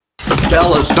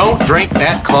fellas, don't drink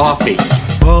that coffee.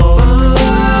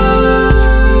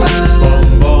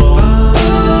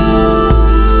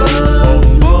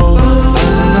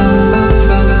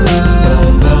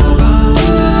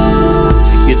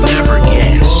 You'd never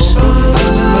guess.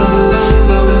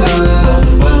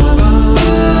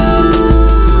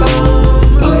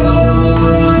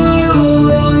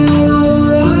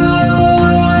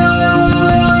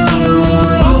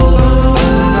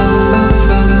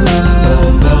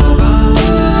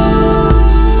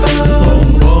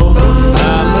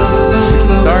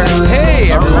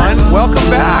 Welcome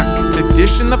back to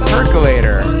Dishing the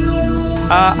Percolator.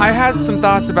 I had some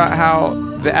thoughts about how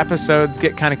the episodes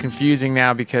get kind of confusing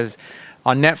now because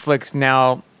on Netflix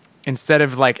now, instead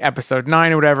of like episode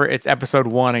 9 or whatever, it's episode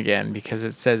 1 again because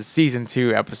it says season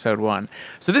 2, episode 1.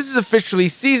 So this is officially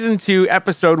season 2,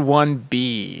 episode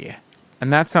 1B.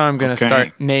 And that's how I'm going to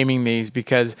start naming these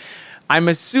because I'm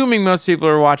assuming most people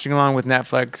are watching along with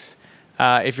Netflix.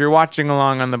 If you're watching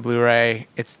along on the Blu-ray,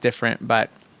 it's different, but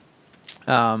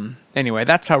anyway,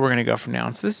 that's how we're going to go from now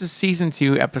on. So this is season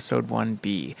 2, episode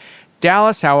 1B.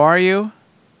 Dallas, how are you?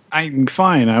 I'm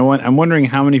fine. I'm wondering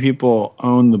how many people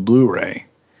own the Blu-ray.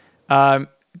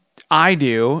 I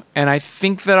do, and I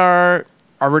think that our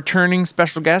returning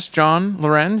special guest, John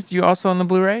Lorenz, do you also own the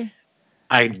Blu-ray?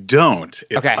 I don't.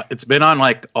 It's been on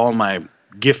like all my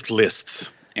gift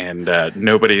lists, and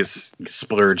nobody's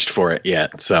splurged for it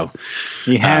yet. So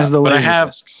he has but I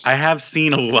have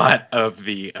seen a lot of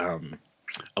the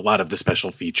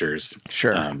special features.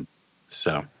 Sure.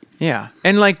 So yeah,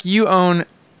 and like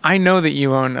I know that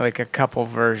you own like a couple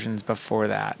versions before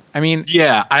that. I mean,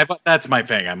 yeah, that's my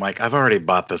thing. I'm like, I've already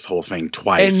bought this whole thing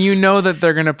twice, and you know that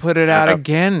they're gonna put it out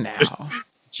again now.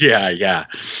 Yeah.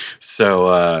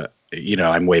 So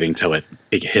I'm waiting till it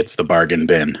hits the bargain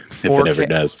bin, 4K, if it ever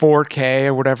does. 4K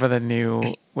or whatever the new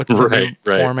new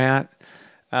format.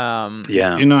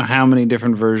 Yeah. You know how many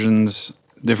different versions,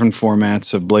 different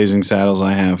formats of Blazing Saddles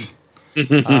I have?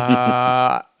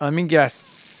 Let me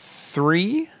guess.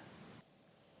 3?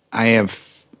 I have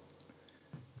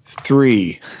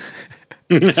 3.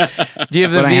 Do you have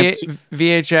the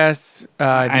VHS DVD?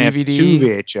 I have 2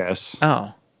 VHS.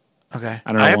 Oh, okay.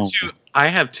 I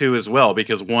have 2 as well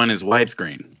because one is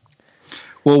widescreen.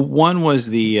 Well, one was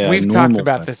the we've talked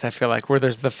about this. I feel like where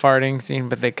there's the farting scene,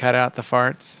 but they cut out the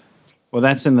farts. Well,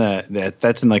 that's in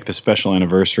like the special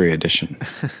anniversary edition.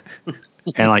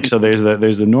 And like so, there's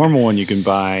the normal one you can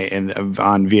buy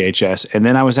on VHS, and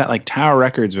then I was at like Tower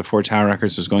Records before Tower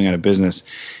Records was going out of business,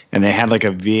 and they had like a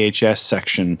VHS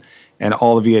section, and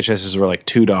all the VHSs were like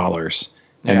 $2,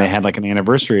 and they had like an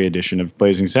anniversary edition of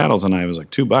Blazing Saddles, and I was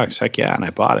like $2, heck yeah, and I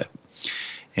bought it,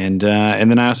 and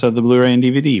then I also had the Blu-ray and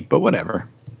DVD, but whatever.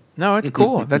 No, it's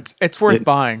cool. It's worth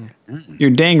buying.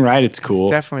 You're dang right, it's cool.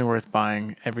 It's definitely worth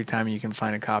buying every time you can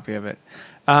find a copy of it.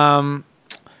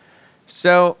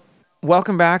 So.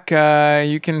 Welcome back.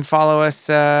 You can follow us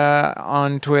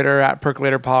on Twitter at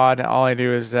PercolatorPod. All I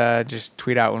do is just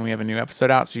tweet out when we have a new episode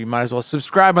out, so you might as well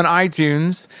subscribe on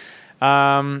iTunes.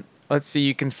 Let's see.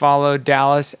 You can follow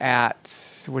Dallas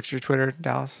at... What's your Twitter,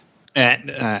 Dallas? At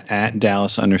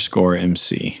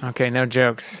Dallas_MC. Okay, no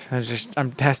jokes. I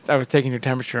was taking your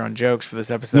temperature on jokes for this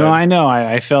episode. No, I know.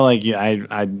 I felt like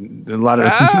a lot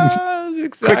of...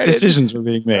 Quick decisions were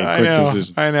being made.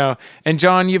 I know. And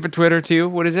John, you have a Twitter too.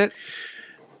 What is it?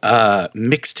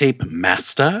 Mixtape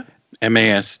Masta,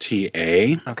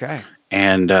 Masta. Okay.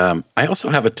 And I also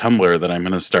have a Tumblr that I'm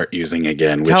going to start using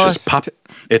again,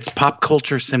 it's Pop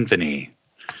Culture Symphony.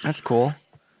 That's cool.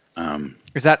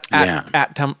 Is that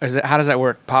how does that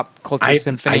work? Pop Culture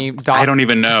Symphony. I don't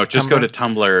even know. Just go to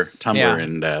Tumblr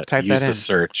and use the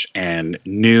search, and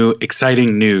new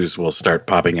exciting news will start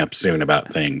popping up soon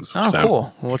about things. Oh,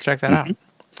 cool. We'll check that out.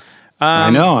 I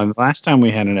know. And the last time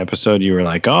we had an episode, you were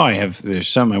like, there's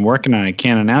something I'm working on. I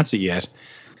can't announce it yet.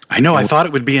 I know. I thought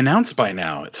it would be announced by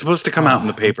now. It's supposed to come out in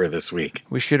the paper this week.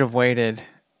 We should have waited.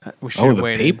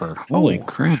 The paper. Holy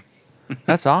crap.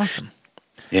 That's awesome.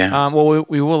 Yeah. Well,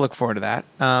 we will look forward to that.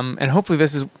 And hopefully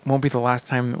this won't be the last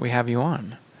time that we have you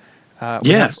on.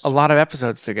 We have a lot of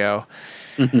episodes to go.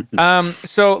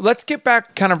 So let's get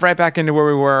back right back into where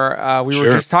we were. We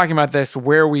were just talking about this,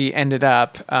 where we ended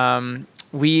up. The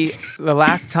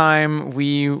last time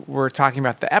we were talking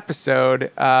about the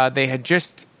episode, they had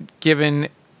just given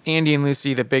Andy and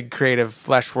Lucy the big creative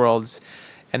Flesh Worlds,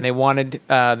 and they wanted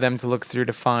them to look through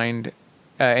to find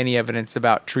any evidence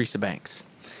about Teresa Banks.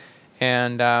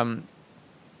 And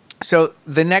so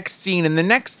the next scene and the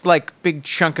next like big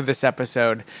chunk of this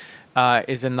episode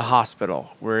is in the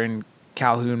hospital. We're in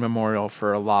Calhoun Memorial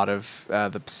for a lot of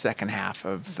the second half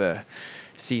of the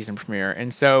season premiere.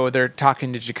 And so they're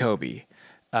talking to Jacoby,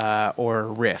 or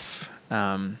Riff,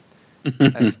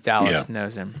 as Dallas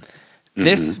knows him. Mm-hmm.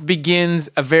 This begins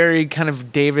a very kind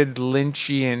of David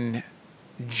Lynchian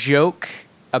joke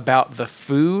about the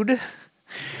food.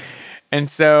 And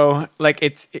so, like,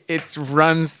 it's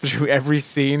runs through every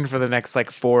scene for the next, like,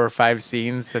 4 or 5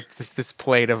 scenes. That's this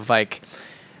plate of, like,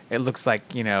 it looks like,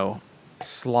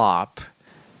 slop.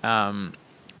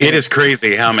 It is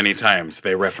crazy how many times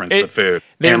they reference the food.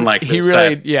 And, like,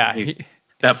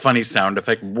 that funny sound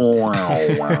effect.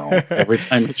 Every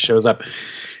time it shows up.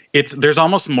 There's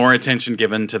almost more attention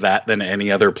given to that than any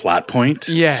other plot point.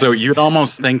 Yes. So you'd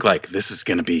almost think like this is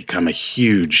going to become a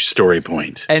huge story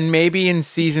point. And maybe in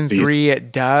season 3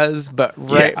 it does, but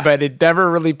it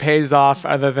never really pays off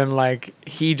other than like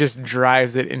he just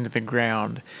drives it into the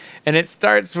ground. And it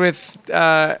starts with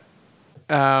Dr.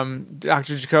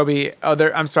 Jacoby.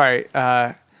 I'm sorry.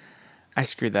 I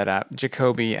screwed that up.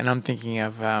 Jacoby, and I'm thinking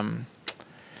of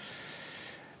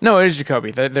no, it is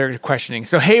Jacoby. They're questioning.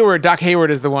 So Doc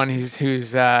Hayward is the one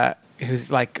who's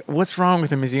like, what's wrong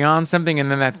with him? Is he on something?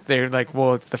 And then they're like,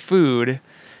 well, it's the food,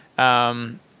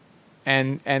 and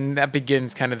that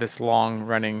begins kind of this long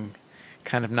running,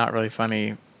 kind of not really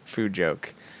funny food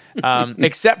joke,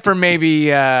 except for maybe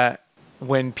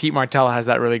when Pete Martell has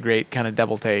that really great kind of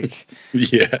double take.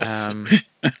 Yes.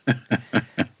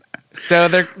 So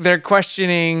they're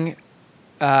questioning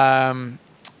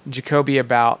Jacoby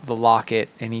about the locket,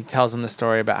 and he tells him the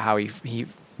story about how he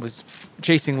was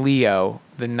chasing Leo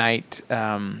the night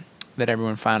that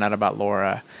everyone found out about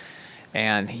Laura,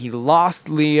 and he lost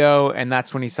Leo, and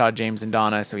that's when he saw James and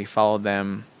Donna, so he followed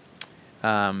them.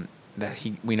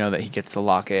 We know that he gets the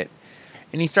locket,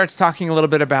 and he starts talking a little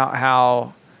bit about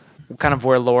how kind of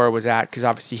where Laura was at, because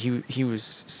obviously he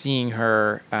was seeing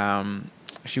her.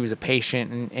 She was a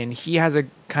patient, and he has a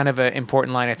kind of an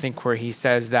important line, I think, where he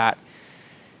says that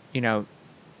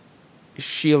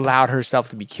she allowed herself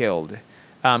to be killed.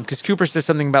 Because Cooper says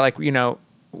something about, like,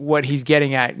 what he's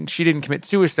getting at. She didn't commit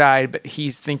suicide, but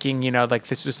he's thinking, like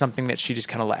this was something that she just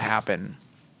kind of let happen.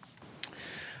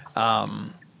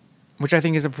 Which I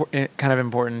think is kind of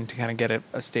important to kind of get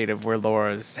a state of where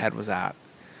Laura's head was at.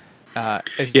 I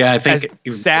think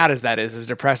as sad as that is, as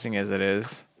depressing as it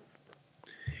is.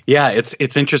 Yeah,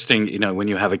 it's interesting, when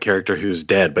you have a character who's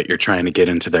dead, but you're trying to get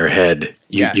into their head,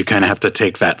 you kind of have to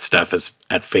take that stuff as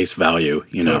at face value,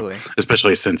 totally.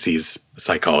 Especially since he's a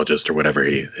psychologist or whatever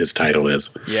his title is.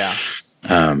 Yeah.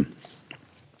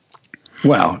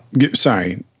 Well,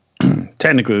 sorry,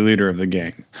 technically leader of the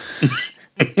gang.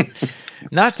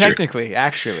 Not technically,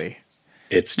 actually.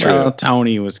 It's true. Well,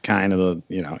 Tony was kind of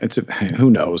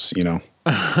who knows,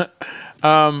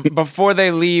 Before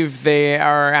they leave, they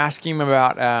are asking him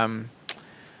about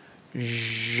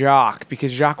Jacques,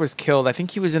 because Jacques was killed. I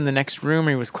think he was in the next room,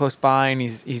 or he was close by, and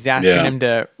he's asking him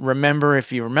to remember if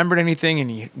he remembered anything,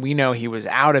 and we know he was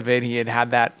out of it. He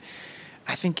had that,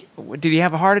 I think, did he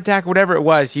have a heart attack? Whatever it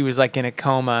was, he was like in a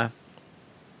coma.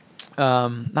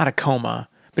 Not a coma,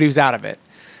 but he was out of it.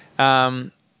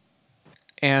 And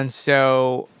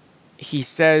so he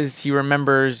says he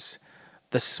remembers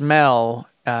the smell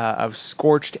of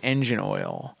scorched engine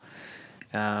oil,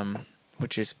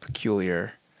 which is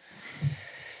peculiar.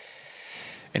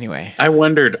 Anyway, I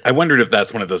wondered if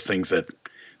that's one of those things that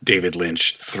David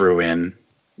Lynch threw in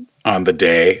on the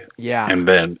day. Yeah, and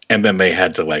then they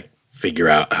had to like figure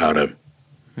out how to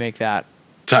make that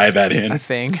tie that in a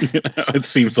thing. It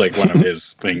seems like one of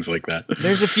his things like that.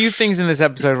 There's a few things in this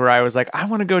episode where I was like, I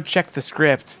want to go check the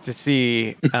script to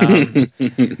see. Right.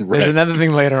 There's another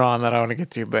thing later on that I want to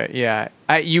get to, but yeah,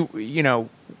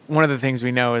 one of the things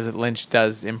we know is that Lynch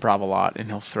does improv a lot, and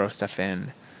he'll throw stuff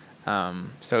in.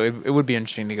 So it would be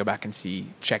interesting to go back and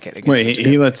check it. Wait,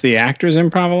 he lets the actors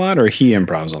improv a lot, or he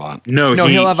improvs a lot? No,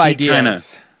 he'll have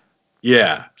ideas.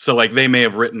 So like they may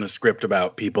have written the script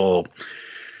about people,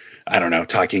 I don't know,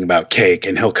 talking about cake,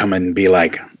 and he'll come in and be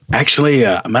like, actually,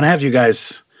 I'm going to have you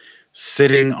guys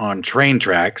sitting on train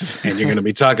tracks, and you're going to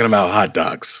be talking about hot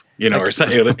dogs, or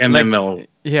something. And then they'll,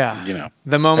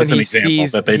 the moment that's an example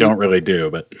that they don't really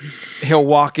do, but he'll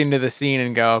walk into the scene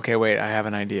and go, okay, wait, I have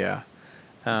an idea.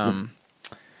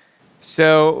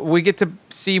 So we get to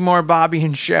see more Bobby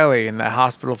and Shelley, and the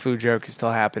hospital food joke is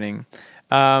still happening.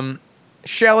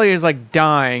 Shelley is like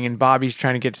dying, and Bobby's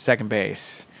trying to get to second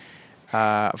base.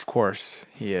 Of course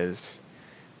he is.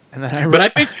 And then but I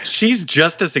think she's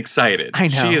just as excited. I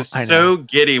know. She is so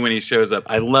giddy when he shows up.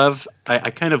 I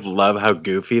kind of love how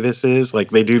goofy this is.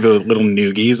 Like they do the little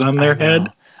noogies on their head.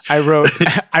 I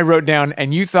wrote down,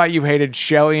 and you thought you hated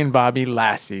Shelley and Bobby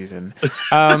last season.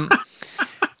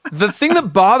 The thing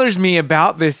that bothers me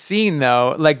about this scene,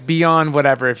 though, like beyond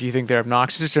whatever, if you think they're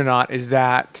obnoxious or not, is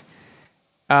that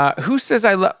who says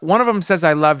one of them says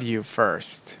I love you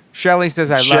first. Shelley says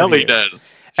I love you. Shelley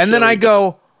does. And then Shelley I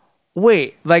go,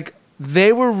 wait, like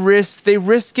they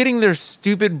risked getting their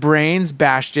stupid brains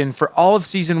bashed in for all of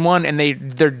season 1, and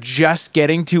they're just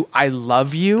getting to I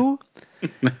love you.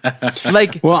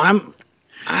 Like, well,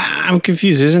 I'm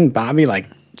confused. Isn't Bobby like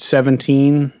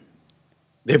 17?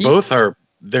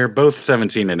 They're both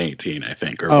 17 and 18, I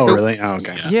think. Really? Oh,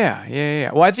 okay.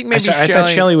 Yeah. Well, I think maybe I thought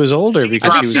Shelley was older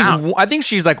because she was. I think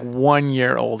she's like 1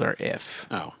 year older.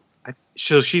 Oh.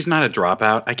 So she's not a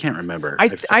dropout. I can't remember.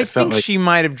 I think she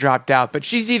might have dropped out, but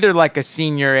she's either like a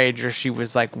senior age or she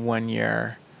was like 1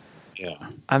 year. Yeah.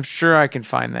 I'm sure I can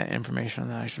find that information on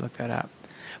that. I should look that up.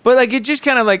 But like it just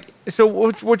kind of like, so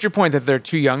what's your point, that they're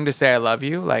too young to say I love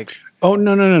you? Like, oh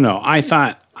no.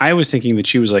 I was thinking that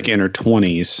she was like in her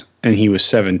 20s and he was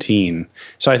 17.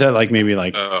 So I thought like maybe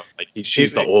like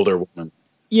she's the older woman.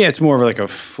 Yeah, it's more of like a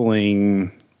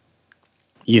fling.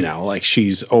 You know, like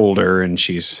she's older and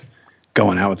she's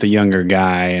going out with a younger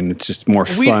guy, and it's just more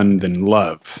fun than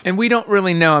love. And we don't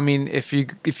really know. I mean, if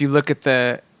you look at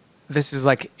this is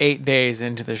like 8 days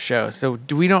into the show, so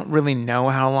we don't really know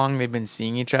how long they've been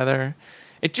seeing each other.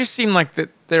 It just seemed like that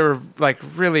they were like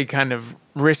really kind of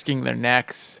risking their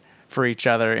necks for each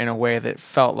other in a way that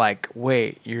felt like,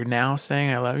 wait, you're now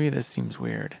saying I love you? This seems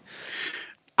weird.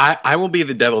 I will be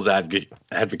the devil's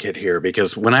advocate here,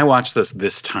 because when I watched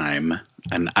this time,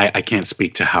 and I can't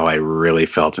speak to how I really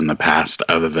felt in the past,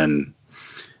 other than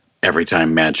every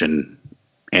time Madge and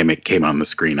Amick came on the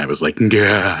screen, I was like,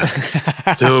 yeah,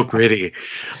 so pretty.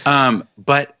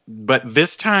 But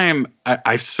this time,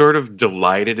 I sort of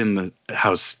delighted in the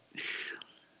house.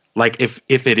 Like if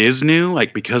it is new,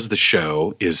 like because the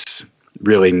show is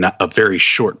really not a very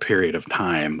short period of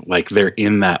time, like they're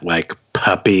in that like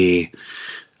puppy,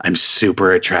 I'm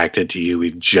super attracted to you,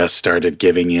 we've just started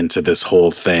giving into this whole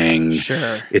thing.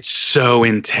 Sure. It's so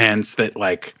intense that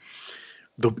like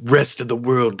the rest of the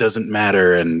world doesn't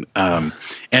matter. And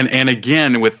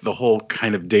again, with the whole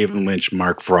kind of David Lynch,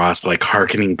 Mark Frost, like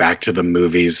hearkening back to the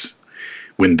movies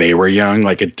when they were young,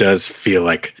 like it does feel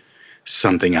like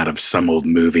something out of some old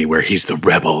movie where he's the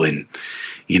rebel and,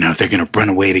 you know, they're going to run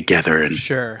away together. And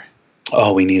sure.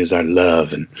 All we need is our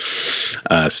love and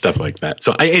stuff like that.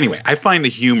 So I find the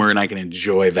humor and I can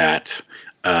enjoy that.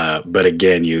 But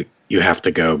again, you have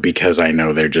to go because I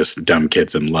know they're just dumb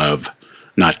kids in love,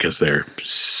 not because they're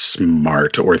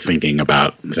smart or thinking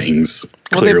about things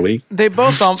clearly. They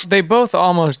both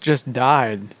almost just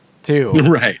died too.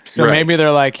 Right. So maybe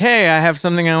they're like, hey, I have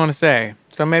something I want to say.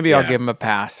 So maybe I'll give them a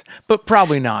pass, but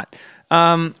probably not.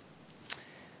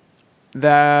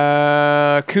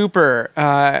 The Cooper.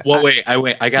 Wait.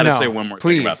 I gotta say one more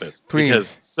thing about this. Please.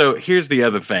 Because so here's the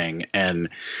other thing, and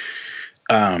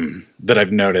that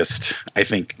I've noticed, I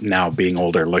think now being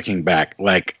older, looking back,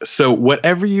 like, so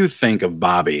whatever you think of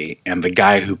Bobby and the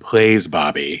guy who plays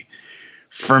Bobby,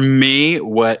 for me,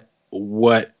 what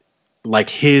like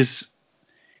his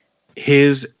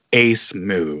ace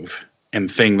move and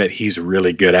thing that he's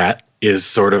really good at is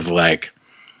sort of like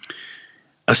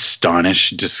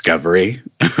astonished discovery.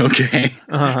 Okay.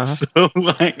 Uh-huh. So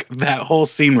like that whole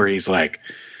scene where he's like,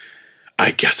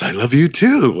 I guess I love you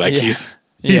too. Like he's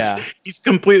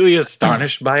completely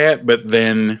astonished by it, but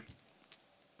then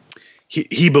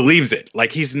he believes it.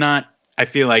 Like he's not, I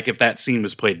feel like if that scene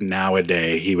was played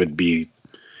nowadays, he would be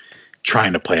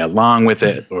trying to play along with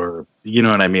it, or you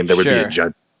know what I mean? There would be a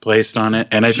judge placed on it.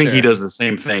 And I think he does the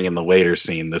same thing in the later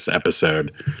scene, this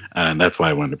episode. And that's why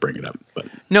I wanted to bring it up. But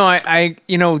no, I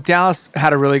Dallas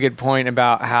had a really good point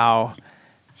about how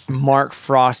Mark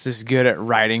Frost is good at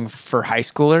writing for high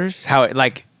schoolers. How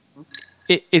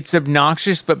it's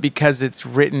obnoxious, but because it's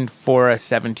written for a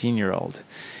 17-year-old.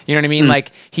 You know what I mean?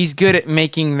 Like he's good at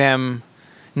making them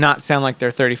not sound like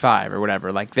they're 35 or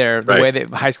whatever. Like the way that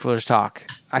high schoolers talk.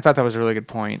 I thought that was a really good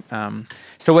point.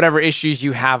 So whatever issues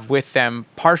you have with them,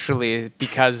 partially is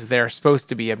because they're supposed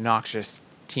to be obnoxious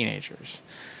teenagers.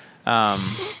 Anyway.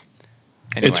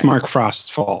 It's Mark Frost's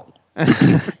fault.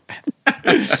 Okay.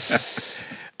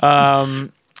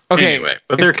 Anyway,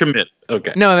 but they're committed.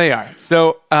 Okay. No, they are.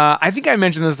 So I think I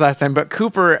mentioned this last time, but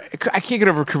Cooper, I can't get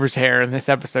over Cooper's hair in this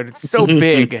episode. It's so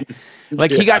big.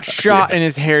 Like he got shot and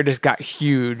his hair just got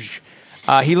huge.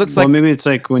 He looks like... Well, maybe it's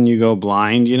like when you go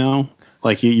blind, you know?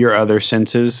 Like your other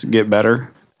senses get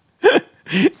better.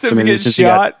 So he gets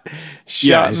shot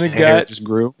in the gut. Just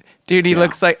grew. Dude, he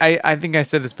looks like... I think I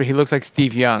said this, but he looks like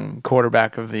Steve Young,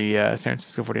 quarterback of the San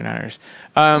Francisco 49ers.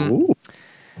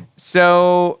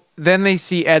 So... Then they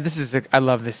see Ed. I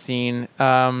love this scene.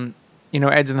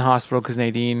 Ed's in the hospital because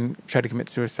Nadine tried to commit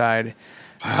suicide.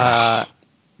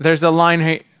 There's a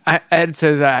line. Ed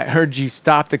says, "I heard you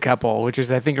stop the couple," which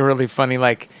is, I think, a really funny.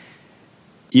 Like,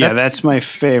 yeah, that's my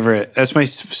favorite. That's my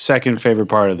second favorite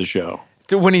part of the show.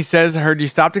 When he says, "I heard you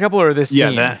stop the couple," or this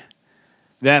scene. Yeah,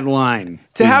 that line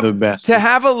is the best. To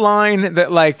have a line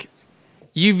that, like,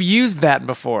 you've used that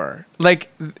before,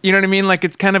 like, you know what I mean? Like,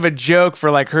 it's kind of a joke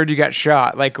for, like, heard you got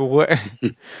shot. Like, what?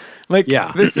 Like,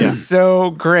 this is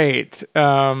so great.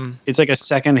 It's like a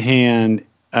secondhand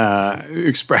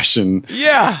expression.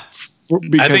 Yeah.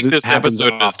 Because I think this happens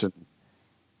episode often.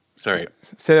 Sorry.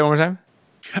 Say that one more time.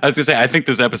 I was going to say, I think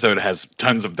this episode has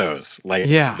tons of those. Like,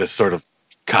 this sort of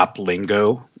cop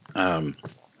lingo. And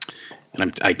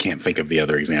I can't think of the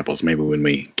other examples. Maybe when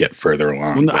we get further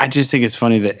along. Well, I just think it's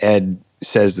funny that Ed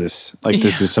says this. Like,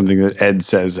 this is something that Ed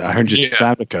says. I heard you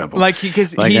stop a couple. Like,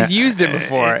 because he's used it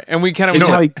before, and we kind of it's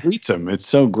know how he greets him. It's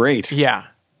so great. Yeah,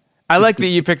 I like that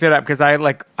you picked it up because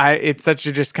it's such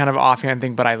a just kind of offhand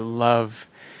thing, but I love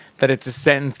that it's a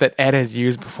sentence that Ed has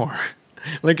used before.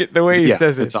 Like, the way he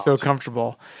says it's awesome. So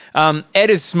comfortable.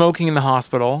 Ed is smoking in the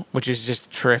hospital, which is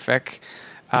just terrific.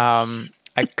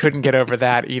 I couldn't get over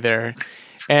that either.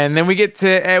 And then we get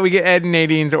Ed and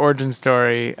Nadine's origin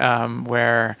story,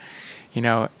 where,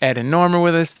 Ed and Norma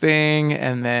were this thing,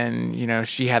 and then,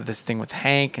 she had this thing with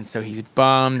Hank, and so he's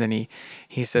bummed, and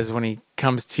he says when he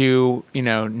comes to,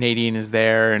 Nadine is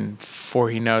there, and before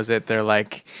he knows it, they're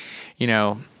like,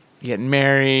 getting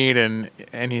married, and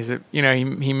he's,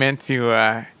 he meant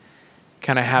to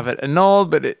kind of have it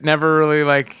annulled, but it never really,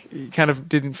 like, kind of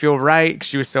didn't feel right 'cause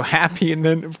she was so happy. And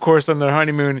then, of course, on their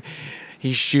honeymoon,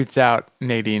 he shoots out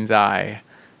Nadine's eye.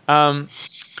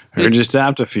 Just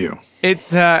zapped a few.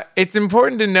 It's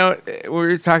important to note, we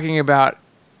were talking about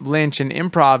Lynch and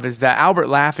improv, is that Albert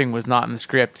laughing was not in the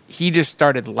script. He just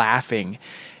started laughing,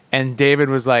 and David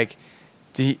was like,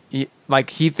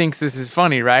 he thinks this is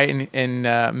funny, right? And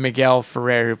Miguel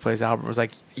Ferrer, who plays Albert, was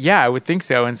like, yeah, I would think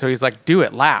so. And so he's like, do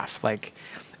it, laugh. Like,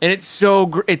 and it's so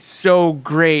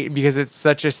great because it's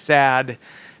such a sad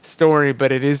story,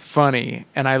 but it is funny.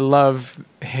 And I love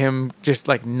him just,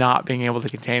 like, not being able to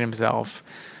contain himself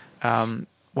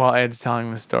while Ed's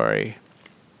telling the story.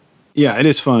 Yeah, it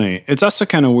is funny. It's also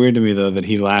kind of weird to me, though, that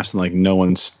he laughs and, like, no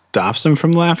one stops him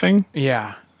from laughing.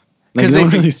 Yeah.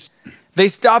 Because they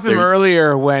stop him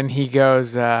earlier when he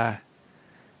goes,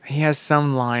 he has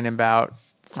some line about,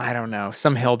 I don't know,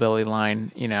 some hillbilly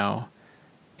line,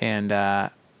 and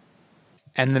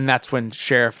then that's when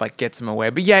Sheriff, like, gets him away.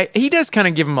 But yeah, he does kind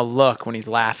of give him a look when he's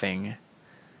laughing.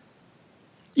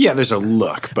 Yeah, there's a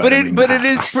look, but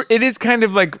it is kind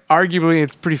of, like, arguably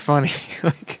it's pretty funny.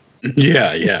 Like,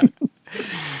 yeah.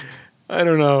 I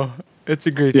don't know. It's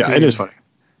a great scene. It is funny.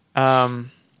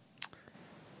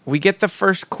 We get the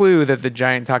first clue that the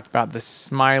giant talked about, the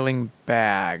smiling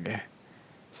bag.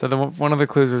 So one of the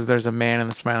clues was there's a man in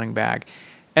the smiling bag.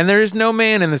 And there is no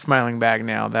man in the smiling bag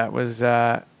now. That was,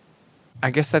 I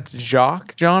guess that's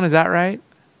Jacques. John, is that right?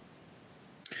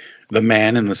 The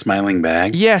man in the smiling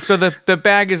bag? Yeah, so the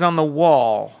bag is on the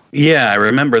wall. Yeah, I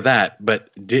remember that. But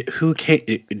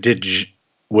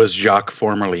was Jacques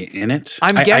formerly in it?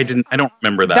 I don't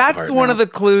remember that part. That's one of the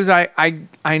clues.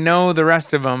 I know the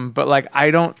rest of them, but, like,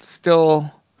 I don't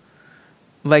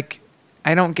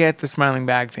get the smiling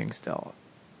bag thing still.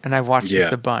 And I've watched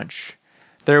just a bunch.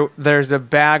 There's a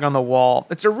bag on the wall.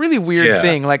 It's a really weird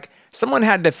thing. Like, someone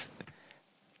had to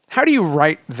how do you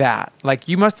write that? Like,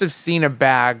 you must have seen a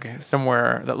bag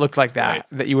somewhere that looked like that,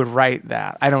 that you would write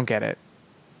that. I don't get it.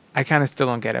 I kind of still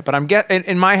don't get it. But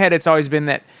in my head, it's always been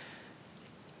that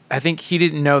I think he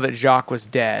didn't know that Jacques was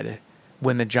dead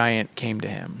when the giant came to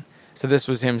him. So this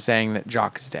was him saying that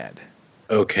Jacques is dead.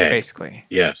 Okay. Basically.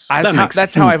 Yes.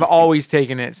 That's how I've always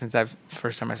taken it since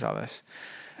first time I saw this.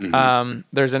 Mm-hmm.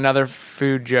 There's another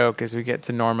food joke as we get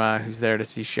to Norma, who's there to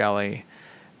see Shelley.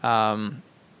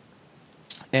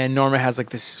 And Norma has, like,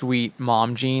 this sweet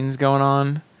mom jeans going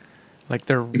on. Like,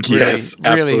 they're really fantastic.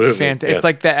 Yes. It's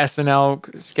like the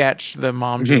SNL sketch, the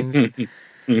mom jeans.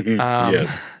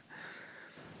 Yes.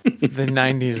 The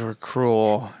 90s were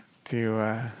cruel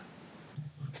to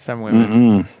some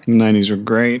women. The 90s were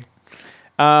great.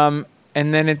 And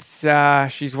then it's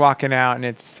she's walking out, and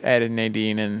it's Ed and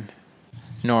Nadine, and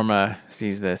Norma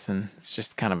sees this, and it's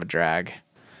just kind of a drag.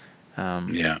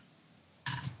 Yeah.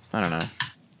 I don't know.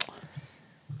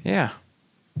 Yeah.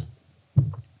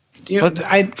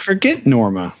 I forget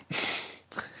Norma.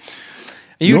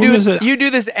 You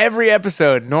do this every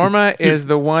episode. Norma is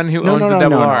the one who owns the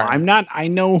double R. I'm not. I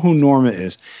know who Norma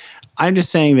is. I'm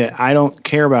just saying that I don't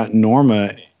care about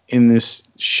Norma in this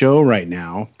show right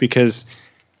now because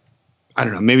I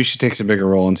don't know. Maybe she takes a bigger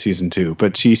role in season 2,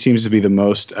 but she seems to be the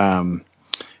most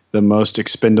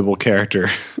expendable character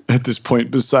at this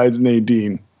point, besides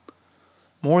Nadine.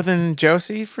 More than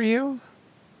Josie for you?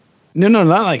 No,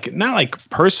 not like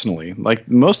personally. Like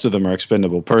most of them are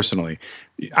expendable personally.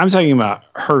 I'm talking about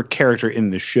her character in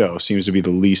the show seems to be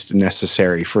the least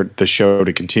necessary for the show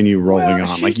to continue rolling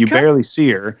on. Like you barely see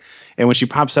her, and when she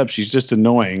pops up, she's just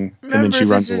annoying, and then she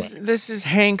runs away. This is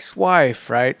Hank's wife,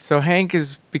 right? So Hank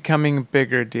is becoming a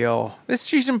bigger deal.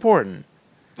 She's important,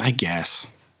 I guess.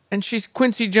 And she's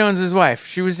Quincy Jones's wife.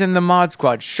 She was in the Mod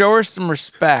Squad. Show her some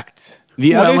respect.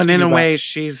 And in a way,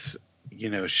 she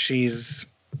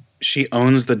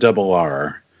owns the Double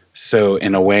R. So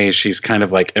in a way, she's kind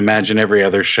of like, imagine every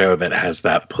other show that has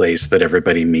that place that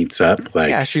everybody meets up. Like,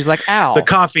 yeah, she's like Al. The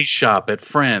coffee shop at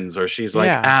Friends, or she's like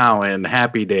Al in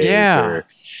Happy Days, or,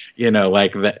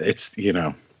 like that. It's,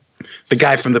 the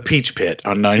guy from the Peach Pit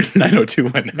on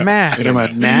 90210.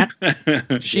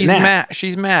 Max.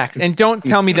 She's Max. And don't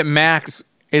tell me that Max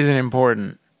isn't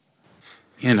important.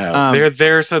 They're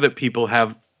there so that people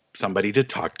have somebody to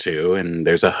talk to, and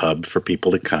there's a hub for people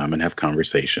to come and have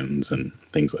conversations and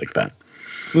things like that.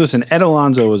 Listen, Ed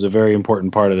Alonzo was a very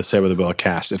important part of the Saved by the Bell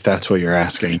cast, if that's what you're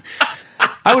asking.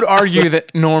 I would argue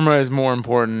that Norma is more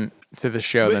important to the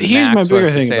show than Here's Max my bigger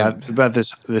was thing about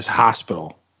this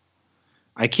hospital.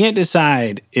 I can't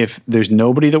decide if there's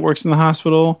nobody that works in the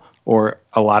hospital or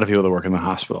a lot of people that work in the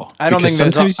hospital. I don't think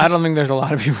there's a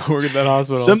lot of people who work in that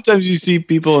hospital. Sometimes you see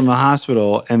people in the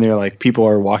hospital and they're like, people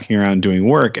are walking around doing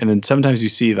work. And then sometimes you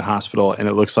see the hospital and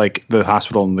it looks like the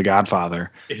hospital in The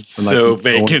Godfather. It's so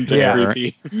vacant and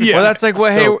creepy. Yeah. Well, that's like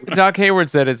what Doc Hayward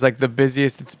said. It's like the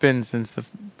busiest it's been since the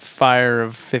fire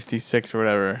of 56 or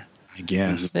whatever. I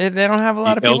guess. They don't have a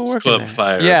lot of people Elks working Club there.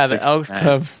 fire. Yeah, the Elks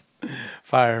Club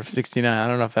fire of 69. I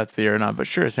don't know if that's the year or not, but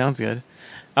sure, it sounds good.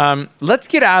 Let's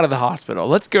get out of the hospital.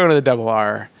 Let's go to the Double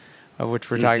R, of which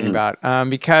we're talking about,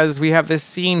 because we have this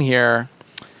scene here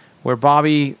where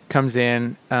Bobby comes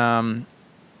in.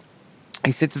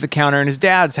 He sits at the counter, and his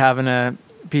dad's having a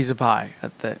piece of pie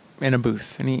in a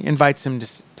booth, and he invites him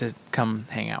to come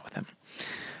hang out with him.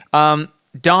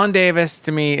 Don Davis,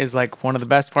 to me, is like one of the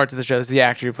best parts of the show. This is the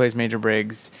actor who plays Major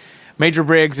Briggs. Major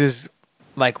Briggs is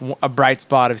like a bright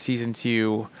spot of season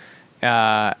 2,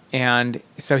 and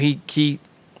so he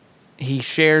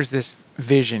shares this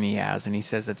vision he has, and he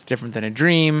says it's different than a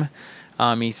dream.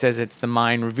 He says it's the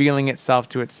mind revealing itself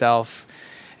to itself,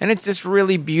 and it's this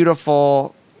really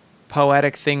beautiful,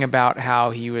 poetic thing about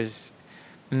how he was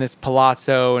in this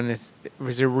palazzo, and it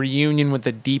was a reunion with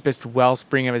the deepest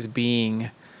wellspring of his being.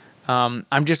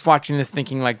 I'm just watching this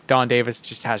thinking like Don Davis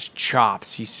just has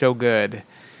chops. He's so good.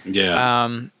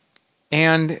 Yeah.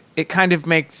 And it kind of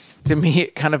makes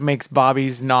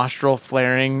Bobby's nostril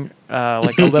flaring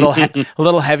like a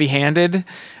little heavy-handed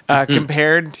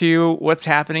compared to what's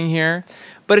happening here.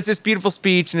 But it's this beautiful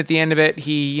speech, and at the end of it,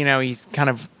 he's kind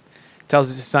of tells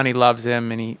his son he loves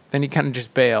him, and then he kind of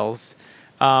just bails.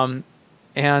 And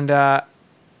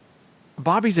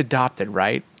Bobby's adopted,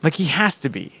 right? Like he has to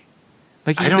be.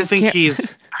 Like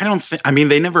I mean,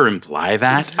 they never imply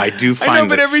that. I do find. I know,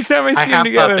 but every time I see them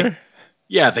together.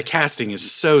 The casting is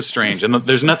so strange, and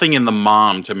there's nothing in the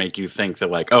mom to make you think that,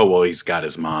 like, oh, well, he's got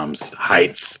his mom's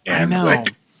height. And, I know.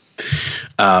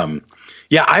 Like,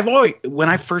 I've always, when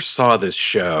I first saw this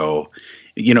show,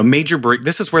 Major Briggs.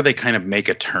 This is where they kind of make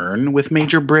a turn with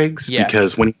Major Briggs,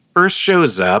 because when he first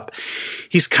shows up,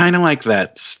 he's kind of like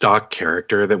that stock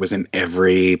character that was in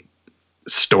every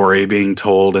story being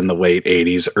told in the late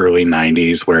 80s, early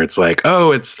 90s, where it's like,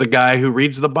 oh, it's the guy who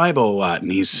reads the Bible a lot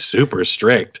and he's super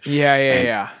strict.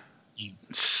 Yeah. He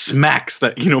smacks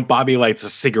that, Bobby lights a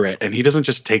cigarette and he doesn't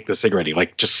just take the cigarette, he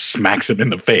like just smacks him in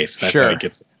the face. That's how he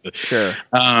gets it. Sure.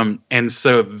 And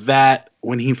so that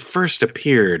when he first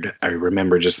appeared, I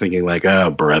remember just thinking like,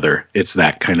 oh, brother, it's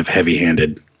that kind of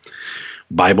heavy-handed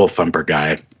Bible thumper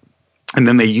guy. And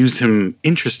then they use him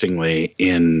interestingly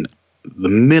in the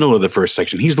middle of the first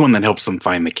section. He's the one that helps them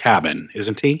find the cabin,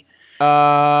 isn't he?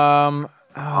 Wrong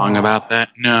about that?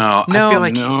 No. I feel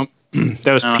like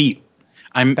that was Pete.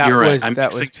 You're right. I'm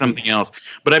mixing something else.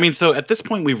 But I mean, so at this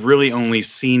point, we've really only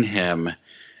seen him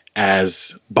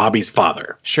as Bobby's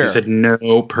father. Sure. He's had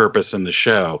no purpose in the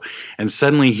show, and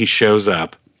suddenly he shows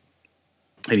up,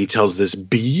 and he tells this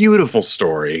beautiful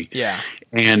story. Yeah.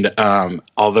 And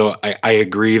although I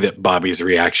agree that Bobby's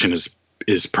reaction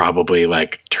is probably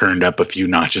like turned up a few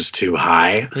notches too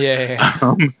high. Yeah.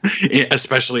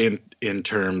 Especially in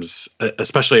terms,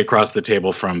 especially across the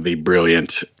table from the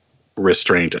brilliant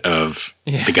restraint of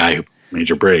the guy who plays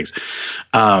Major Briggs.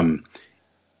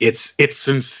 It's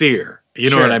sincere. You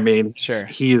know Sure, what I mean? sure.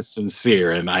 He is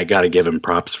sincere, and I got to give him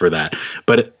props for that.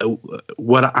 But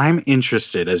what I'm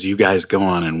interested, as you guys go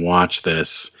on and watch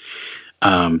this,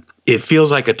 it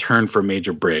feels like a turn for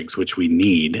Major Briggs, which we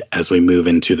need as we move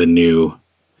into the new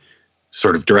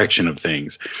sort of direction of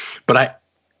things. But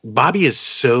Bobby is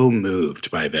so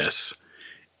moved by this.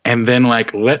 And then,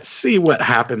 like, let's see what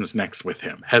happens next with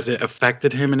him. Has it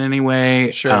affected him in any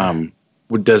way? Sure.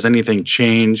 Does anything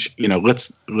change? You know,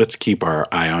 let's keep our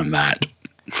eye on that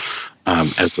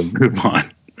as we move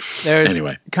on. There's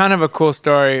Anyway. kind of a cool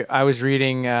story. I was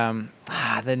reading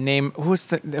the name.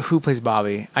 Who plays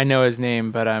Bobby? I know his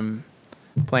name, but I'm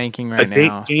blanking right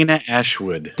now. Dana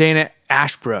Ashwood. Dana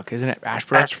Ashbrook, isn't it?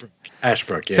 Ashbrook.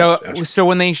 Ashbrook. Yes. So Ashbrook. so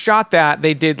when they shot that,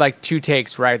 they did like 2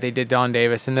 takes, right? They did Don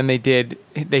Davis, and then they did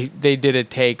a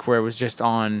take where it was just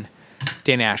on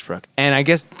Dana Ashbrook. And I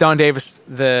guess Don Davis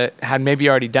had maybe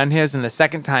already done his, and the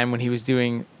second time when he was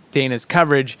doing Dana's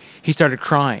coverage, he started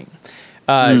crying.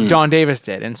 Don Davis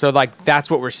did, and so like that's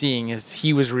what we're seeing is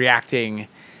he was reacting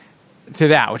to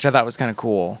that, which I thought was kind of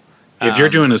cool. If you're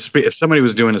doing if somebody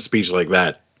was doing a speech like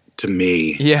that to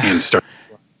me, Yeah. and start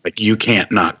like you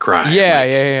can't not cry. Yeah,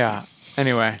 Like, yeah.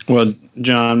 Anyway, Well,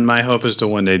 John, my hope is to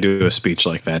one day do a speech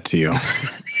like that to you.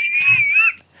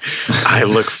 I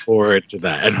look forward to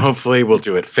that, and hopefully we'll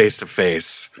do it face to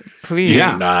face. please.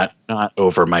 Yeah. Not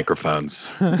over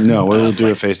microphones. No, we'll do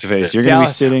it face to face. You're going to be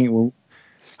Dallas. sitting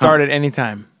Start at any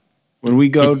time. when we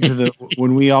go to the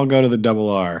when we all go to the Double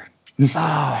R.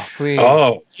 Oh, please.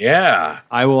 Oh yeah,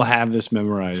 I will have this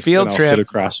memorized. Field and I'll trip. sit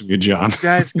across from you, John. you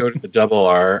guys go to the Double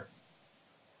R.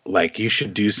 Like you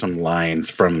should do some lines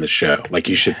from the show. Like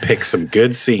you should pick some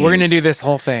good scenes. We're going to do this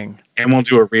whole thing. and we'll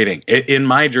do a reading. In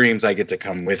my dreams, I get to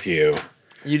come with you.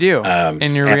 You do.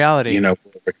 In your and, reality. you know,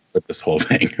 with this whole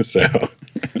thing. So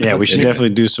Yeah, we should definitely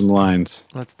do some lines.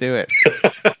 Let's do it.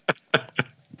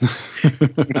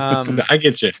 I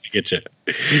get you.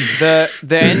 The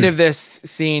end of this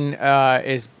scene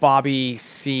is Bobby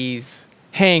sees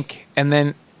Hank and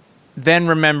then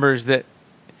remembers that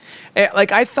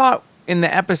like I thought in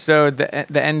the episode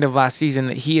the end of last season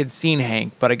that he had seen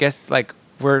Hank, but I guess like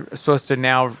we're supposed to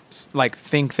now like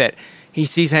think that he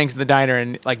sees Hank in the diner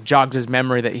and like jogs his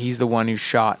memory that he's the one who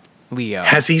shot Leo.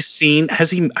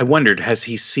 I wondered, has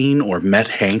he seen or met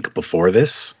Hank before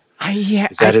this? I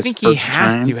that his think he first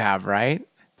has time? to have, right?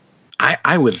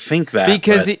 I would think that.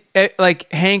 Because but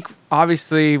like Hank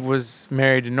obviously was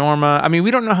married to Norma. I mean,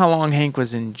 we don't know how long Hank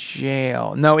was in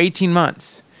jail. No, 18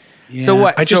 months. So yeah,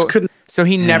 what? I just couldn't. So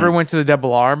he never went to the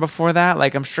Double R before that?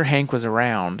 Like, I'm sure Hank was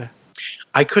around.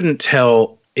 I couldn't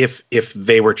tell if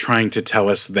they were trying to tell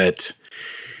us that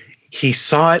he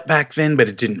saw it back then, but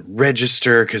it didn't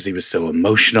register because he was so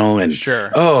emotional and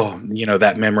Sure. oh, you know,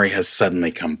 that memory has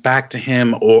suddenly come back to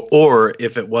him, or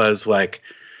if it was like,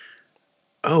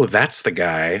 oh, that's the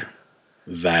guy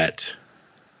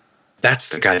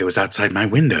that was outside my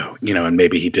window, you know, and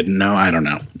maybe he didn't know. I don't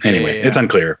know. Anyway, Yeah. It's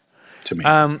unclear to me.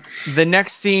 The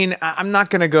next scene, I'm not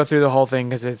going to go through the whole thing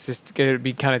because it's just going to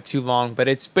be kind of too long, but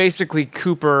it's basically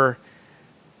Cooper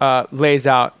lays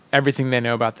out everything they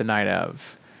know about the night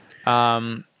of.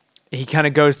 He kind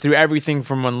of goes through everything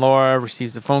from when Laura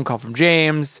receives a phone call from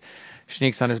James,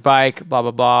 sneaks on his bike, blah,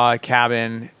 blah, blah,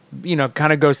 cabin, you know,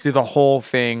 kind of goes through the whole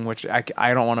thing, which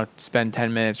I don't want to spend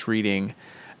 10 minutes reading.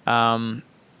 But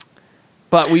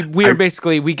we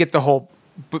get the whole,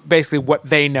 basically what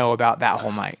they know about that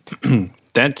whole night.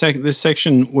 This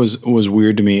section was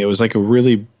weird to me. It was like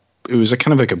it was a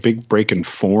kind of like a big break in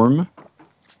form.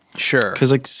 Sure.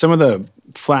 Because like some of the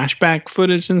flashback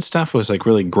footage and stuff was like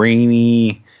really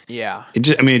grainy. Yeah. It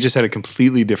just had a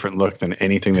completely different look than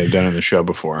anything they've done in the show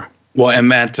before. Well,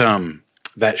 and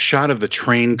that shot of the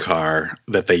train car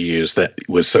that they used that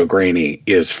was so grainy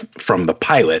is from the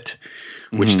pilot,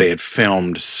 which they had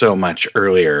filmed so much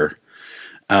earlier.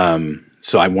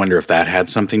 So I wonder if that had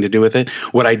something to do with it.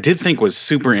 What I did think was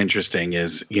super interesting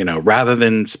is, you know, rather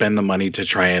than spend the money to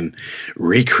try and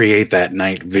recreate that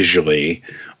night visually,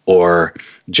 or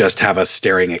just have us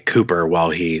staring at Cooper while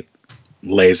he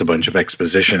lays a bunch of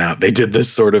exposition out, they did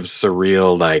this sort of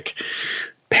surreal, like,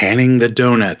 panning the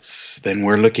donuts, then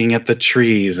we're looking at the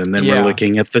trees, and then we're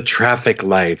looking at the traffic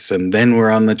lights, and then we're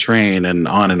on the train, and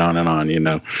on and on and on, you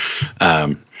know.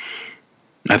 I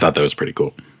thought that was pretty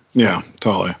cool. Yeah,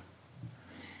 totally.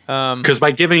 Because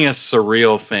by giving us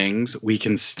surreal things, we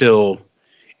can still,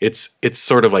 it's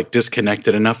sort of like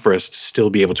disconnected enough for us to still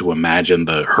be able to imagine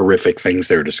the horrific things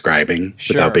they're describing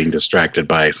without being distracted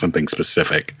by something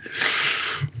specific.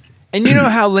 And you know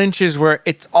how Lynch is, where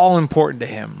it's all important to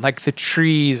him. Like the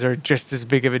trees are just as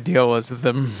big of a deal as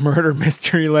the murder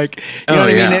mystery. Like, you know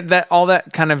what I mean? That all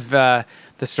that kind of the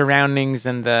the surroundings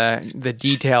and the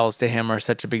details to him are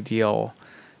such a big deal.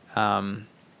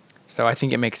 So I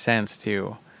think it makes sense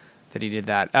too that he did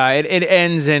that. It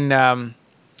ends in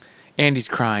Andy's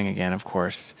crying again, of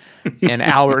course, and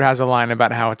Albert has a line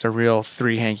about how it's a real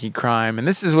three-hanky crime. And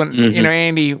this is when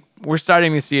Andy. We're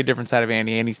starting to see a different side of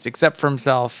Andy. Andy sticks up for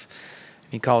himself.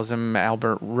 He calls him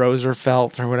Albert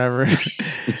Roserfelt or whatever,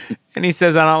 and he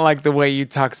says, "I don't like the way you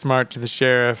talk smart to the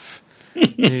sheriff."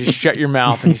 And you just shut your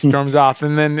mouth, and he storms off.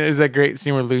 And then there's that great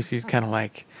scene where Lucy's kind of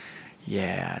like,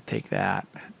 "Yeah, take that."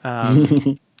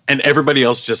 And everybody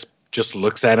else just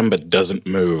looks at him but doesn't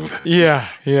move. Yeah.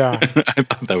 I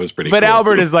thought that was pretty But cool.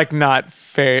 Albert is like not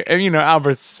phased.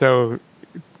 Albert's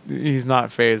he's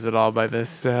not phased at all by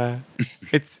this.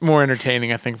 It's more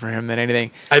entertaining, I think, for him than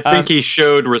anything. I think he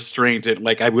showed restraint.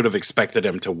 Like I would have expected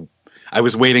him to. I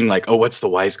was waiting like, oh, what's the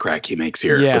wisecrack he makes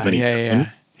here? Yeah, But then he doesn't.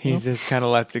 He's just kind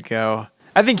of lets it go.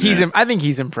 I think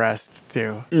he's impressed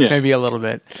too. Yeah. Maybe a little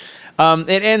bit.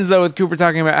 It ends though with Cooper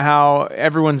talking about how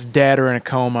everyone's dead or in a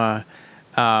coma.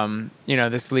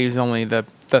 This leaves only the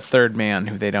third man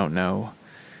who they don't know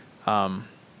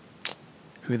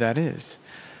who that is.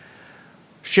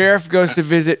 Sheriff goes to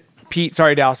visit Pete.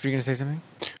 Sorry, Dallas, were you going to say something?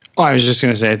 Oh, I was just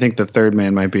going to say, I think the third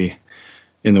man might be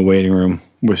in the waiting room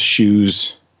with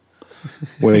shoes,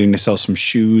 waiting to sell some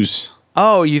shoes.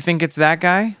 Oh, you think it's that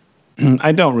guy?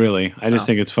 I don't really. I just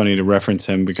think it's funny to reference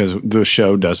him because the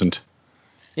show doesn't.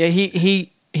 Yeah,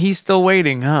 he's still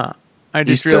waiting, huh? I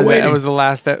just still realized waiting.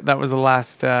 that was the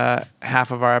last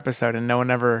half of our episode, and no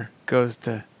one ever goes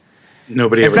to.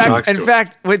 Nobody ever talks to him. In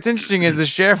fact, what's interesting is the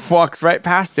sheriff walks right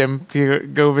past him to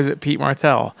go visit Pete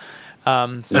Martell.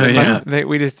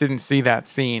 We just didn't see that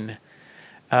scene,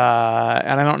 and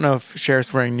I don't know if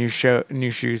Sheriff's wearing new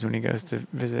shoes when he goes to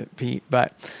visit Pete,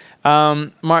 but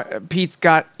Pete's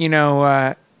got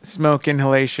smoke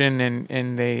inhalation,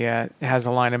 and they has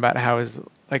a line about how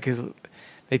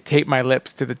they tape my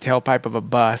lips to the tailpipe of a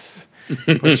bus,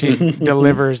 which he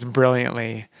delivers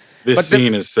brilliantly. This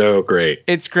scene is so great.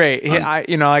 It's great.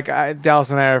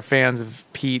 Dallas and I are fans of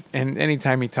Pete, and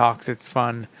anytime he talks, it's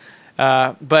fun.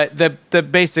 But the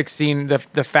basic scene,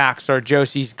 the facts are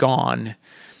Josie's gone,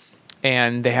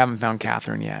 and they haven't found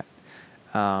Catherine yet.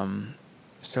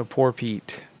 So poor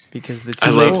Pete, because the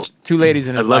two ladies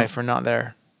in his life are not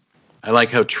there. I like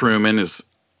how Truman is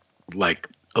like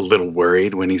a little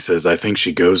worried when he says, I think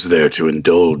she goes there to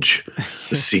indulge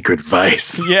a secret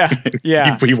vice. Yeah.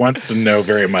 He wants to know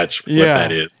very much what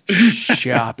that is.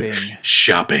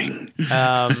 Shopping.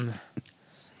 And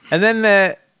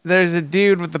then there's a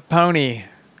dude with a pony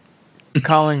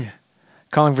calling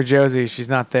for Josie. She's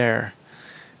not there.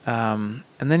 And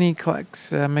then he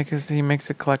makes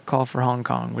a collect call for Hong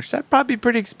Kong, which that'd probably be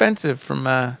pretty expensive from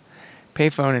a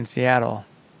payphone in Seattle.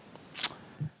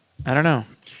 I don't know.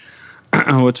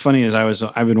 What's funny is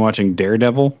I've been watching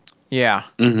Daredevil. Yeah.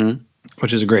 Mm-hmm.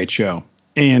 Which is a great show.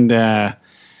 And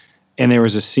there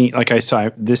was a scene, like I saw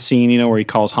this scene, where he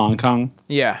calls Hong Kong.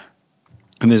 Yeah.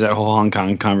 And there's that whole Hong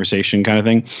Kong conversation kind of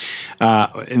thing.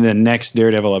 In the next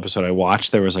Daredevil episode I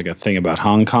watched, there was like a thing about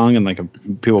Hong Kong and like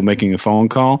people making a phone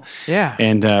call. Yeah.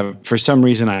 And for some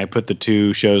reason I put the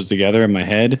two shows together in my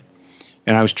head,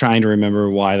 and I was trying to remember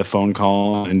why the phone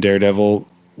call and Daredevil,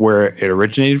 where it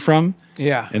originated from.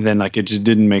 Yeah. And then like it just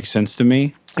didn't make sense to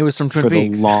me. It was from Twin for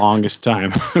Peaks. the longest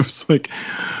time. I was like,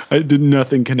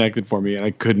 nothing connected for me, and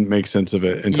I couldn't make sense of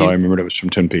it until I remembered it was from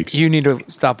Twin Peaks. You need to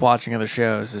stop watching other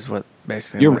shows, is what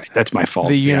basically. You're right. That's my fault.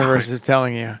 The universe is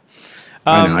telling you.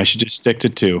 I know. I should just stick to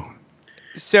two.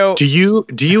 So do you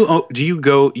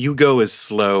go as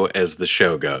slow as the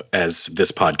show as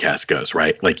this podcast goes,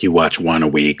 right? Like you watch one a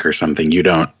week or something. You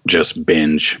don't just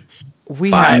binge.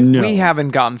 We haven't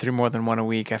gotten through more than one a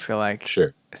week, I feel like.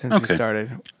 Sure. Since we started.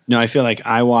 No, I feel like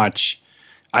I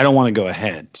don't want to go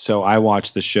ahead. So I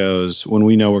watch the shows when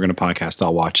we know we're going to podcast.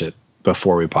 I'll watch it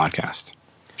before we podcast.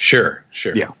 Sure.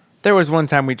 Yeah. There was one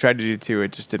time we tried to do two.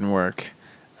 It just didn't work.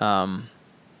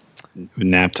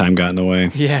 Nap time got in the way.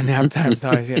 Yeah, nap time's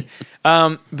always good.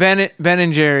 Ben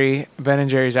and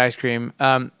Jerry's ice cream.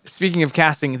 Speaking of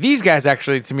casting, these guys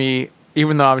actually, to me,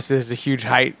 even though obviously there's a huge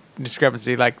height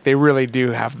discrepancy, like they really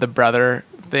do have the brother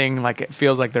thing. Like it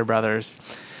feels like they're brothers.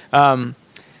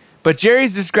 But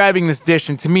Jerry's describing this dish,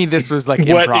 and to me, this was like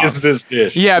improv. What is this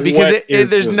dish? Yeah, because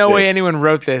there's no way anyone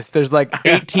wrote this. There's like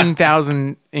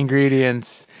 18,000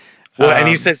 ingredients. Well, and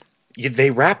he says they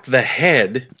wrap the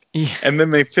head, and then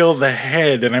they fill the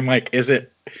head, and I'm like, is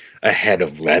it a head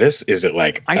of lettuce? Is it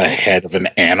like a head of an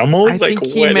animal? I think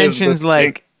he mentions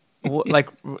like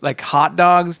hot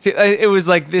dogs too. It was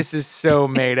like, this is so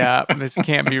made up. This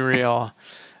can't be real.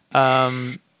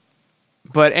 But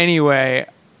anyway,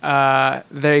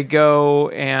 they go,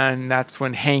 and that's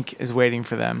when Hank is waiting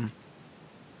for them.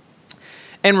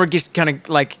 And we're just kind of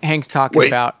like Hank's talking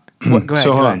about. Go ahead.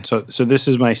 So hold on. So this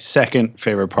is my second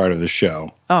favorite part of the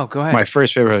show. Oh, go ahead. My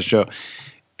first favorite part of the show.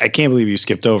 I can't believe you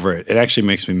skipped over it. It actually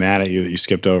makes me mad at you that you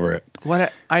skipped over it.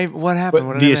 What happened? But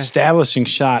What did the I miss? establishing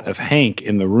shot of Hank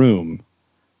in the room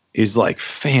is like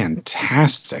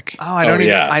fantastic. Oh,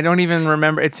 I don't even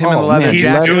remember. It's him in the Oh, leather man. He's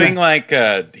jacket. doing like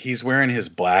he's wearing his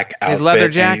black outfit. His leather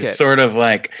and jacket. he's sort of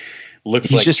like looks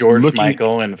He's like just George looking-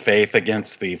 Michael and Faith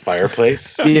against the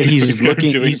fireplace. Yeah, he's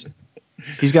looking. doing-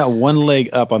 He's got one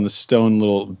leg up on the stone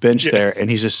little bench Yes. there,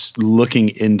 and he's just looking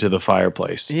into the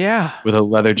fireplace. Yeah. With a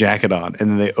leather jacket on,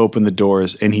 and then they open the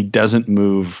doors, and he doesn't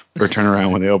move or turn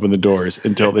around when they open the doors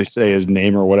until they say his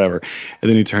name or whatever,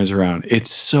 and then he turns around. It's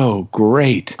so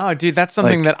great. Oh, dude, that's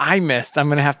something Like- that I missed. I'm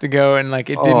gonna have to go and like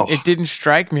it didn't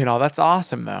strike me at all. That's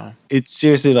awesome though. It's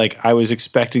seriously like I was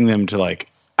expecting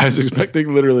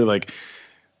literally like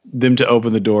them to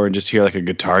open the door and just hear like a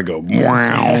guitar go.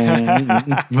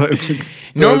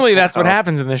 Normally that's what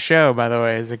happens in the show, by the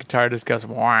way, is the guitar just goes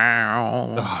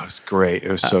wow. Oh, it's great.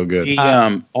 It was so good.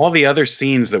 All the other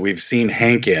scenes that we've seen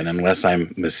Hank in, unless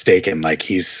I'm mistaken, like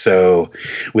he's so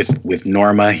with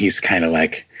Norma, he's kind of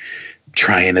like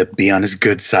trying to be on his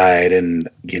good side and,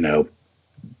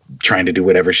 trying to do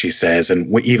whatever she says.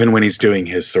 And even when he's doing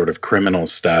his sort of criminal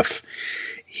stuff,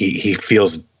 he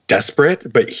feels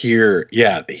desperate, but here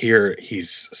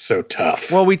he's so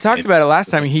tough. Well, we talked about it last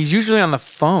time. He's usually on the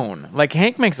phone. Like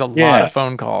Hank makes a lot of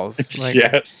phone calls. Like,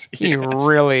 yes. He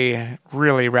really,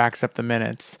 really racks up the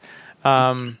minutes.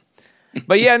 But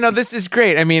yeah, no, this is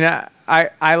great. I mean,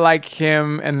 I like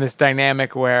him and this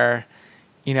dynamic where,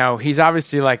 he's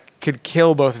obviously like could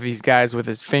kill both of these guys with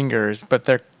his fingers, but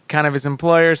they're kind of his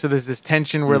employer. So there's this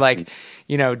tension where like,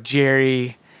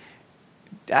 Jerry,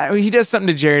 he does something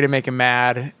to Jerry to make him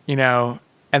mad, and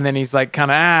then he's like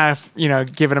kind of,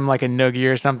 giving him like a noogie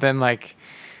or something like,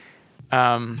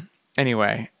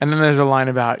 anyway. And then there's a line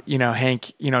about,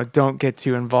 Hank, don't get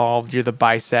too involved. You're the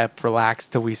bicep, relax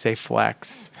till we say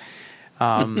flex.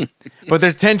 But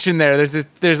there's tension there.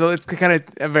 It's kind of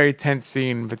a very tense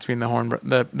scene between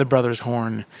the brothers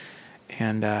Horn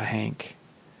and Hank.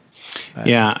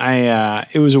 Yeah,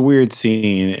 it was a weird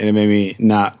scene, and it made me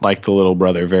not like the little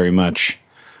brother very much.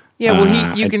 Yeah,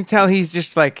 well, you can tell he's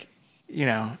just like,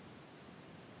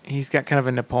 he's got kind of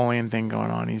a Napoleon thing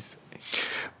going on.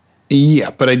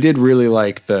 Yeah, but I did really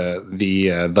like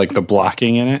the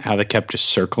blocking in it, how they kept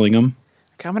just circling him.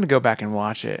 I'm gonna go back and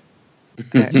watch it.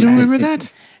 You don't remember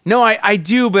that? No, I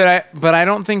do, but I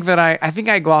don't think that I think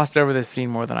I glossed over this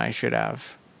scene more than I should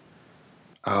have.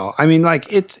 Oh, I mean,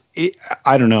 like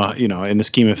I don't know, in the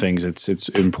scheme of things, it's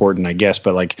important, I guess,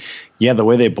 but like, yeah, the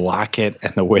way they block it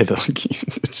and the way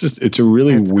it's a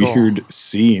really weird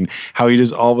scene. How he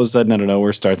just all of a sudden out of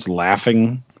nowhere starts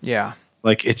laughing. Yeah,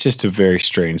 like it's just a very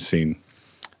strange scene.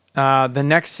 The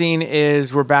next scene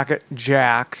is we're back at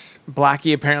Jack's.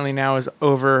 Blackie apparently now is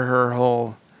over her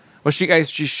whole. Well, she's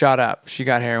shot up. She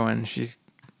got heroin. She's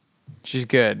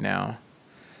good now.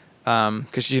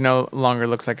 Because she no longer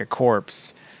looks like a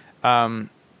corpse. And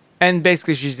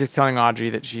basically she's just telling Audrey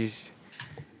that she's,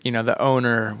 the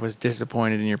owner was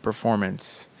disappointed in your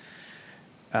performance,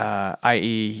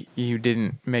 i.e. you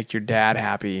didn't make your dad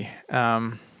happy.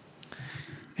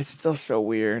 It's still so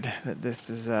weird that this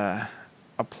is a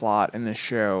plot in the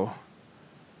show.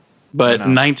 But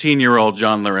 19-year-old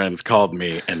John Lorenz called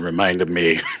me and reminded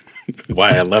me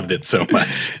why I loved it so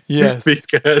much. Yes,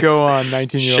 because go on,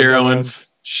 19-year-old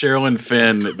Sherilyn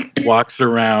Finn walks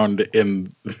around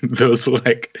in those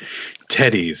like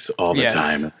teddies all the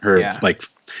time. Her like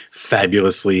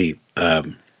fabulously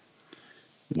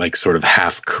like sort of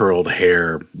half curled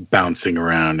hair bouncing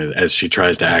around as she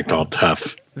tries to act all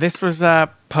tough. This was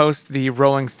post the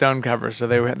Rolling Stone cover, so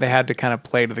they had to kind of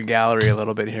play to the gallery a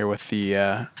little bit here with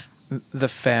the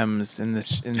femmes in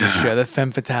this show, the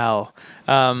femme fatale.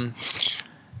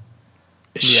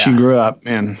 She grew up,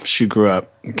 man. She grew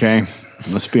up. Okay,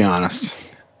 let's be honest.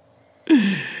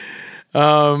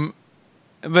 But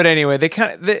anyway,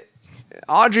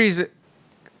 Audrey's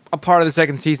a part of the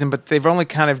second season, but they've only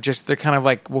they're kind of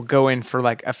like we'll go in for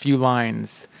like a few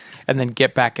lines and then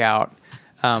get back out.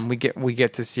 We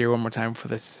get to see her one more time before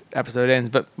this episode ends.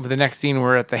 But with the next scene,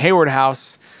 we're at the Hayward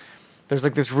house. There's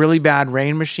like this really bad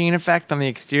rain machine effect on the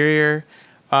exterior.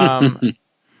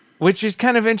 Which is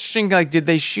kind of interesting. Like, did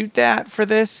they shoot that for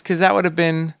this? Because that would have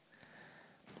been...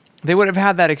 They would have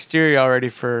had that exterior already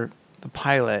for the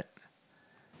pilot.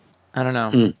 I don't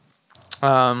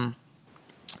know.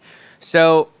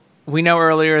 So we know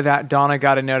earlier that Donna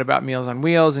got a note about Meals on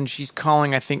Wheels, and she's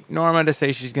calling, I think, Norma to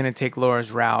say she's going to take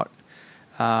Laura's route.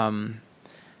 And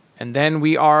then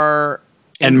we are...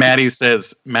 And Maddie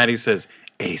says,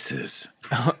 aces.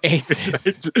 Oh,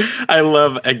 aces. I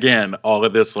love, again, all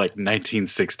of this like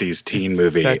 1960s teen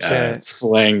movie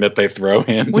slang that they throw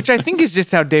in. Which I think is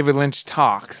just how David Lynch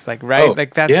talks, like, right? Oh,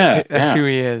 like that's who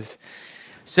he is.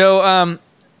 So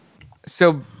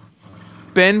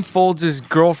Ben Folds'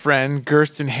 girlfriend,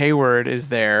 Kirsten Hayward, is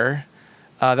there.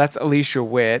 That's Alicia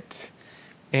Witt.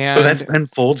 And that's Ben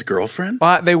Folds' girlfriend?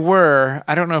 Well, they were.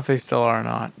 I don't know if they still are or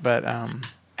not, but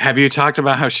have you talked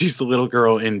about how she's the little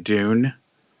girl in Dune?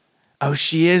 Oh,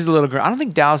 she is a little girl. I don't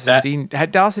think Dallas has seen.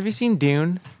 Dallas, have you seen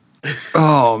Dune?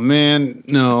 Oh man,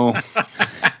 no.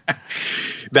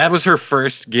 That was her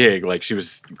first gig. Like she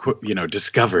was,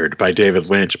 discovered by David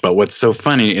Lynch. But what's so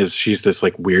funny is she's this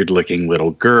like weird looking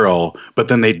little girl, but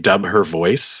then they dub her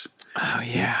voice. Oh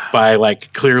yeah. By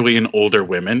like clearly an older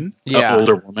woman. Yeah.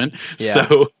 Older woman. Yeah.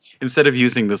 So instead of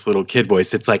using this little kid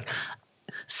voice, it's like,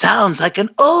 sounds like an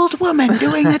old woman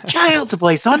doing a child's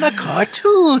voice on a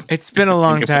cartoon. It's been a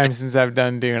long time since I've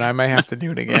done Dune. I might have to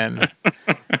do it again.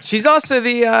 She's also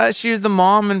she was the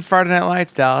mom in Friday Night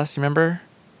Lights, Dallas. You remember?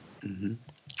 Mm-hmm.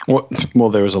 Well,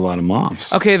 there was a lot of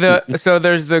moms. Okay, so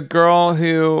there's the girl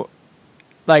who,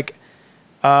 like,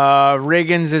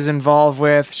 Riggins is involved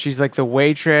with. She's like the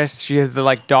waitress. She has the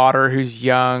like daughter who's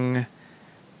young.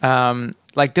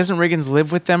 Like, doesn't Riggins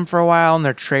live with them for a while in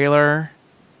their trailer?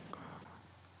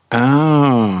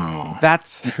 Oh,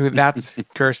 that's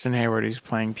Kirsten Hayward who's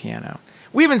playing piano.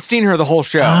 We haven't seen her the whole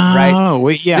show, right? Oh,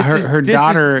 wait, yeah, her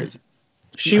daughter.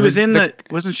 She was in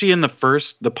wasn't she in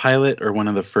the pilot or one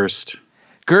of the first?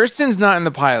 Kirsten's not in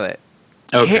the pilot.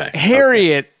 Okay.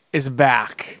 Harriet is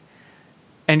back,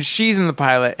 and she's in the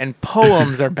pilot, and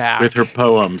Poems are back with her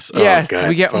poems. Yes, oh, God,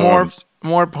 we get poems.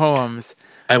 more poems.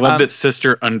 I love that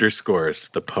sister underscores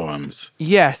the poems.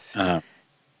 Yes.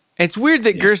 It's weird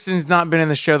that Kirsten's not been in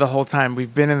the show the whole time.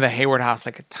 We've been in the Hayward house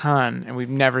like a ton, and we've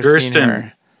never seen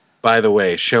her. By the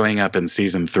way, showing up in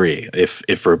season 3,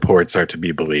 if reports are to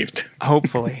be believed.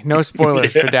 Hopefully. No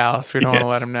spoilers for Dallas. We don't want to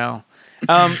let him know.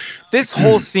 This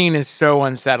whole scene is so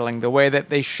unsettling. The way that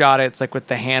they shot it's like with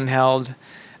the handheld.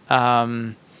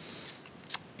 And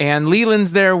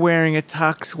Leland's there wearing a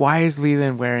tux. Why is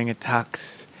Leland wearing a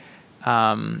tux?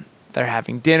 They're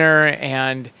having dinner,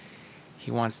 and he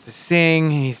wants to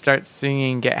sing. He starts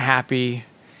singing Get Happy,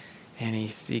 and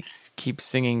he keeps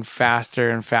singing faster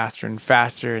and faster and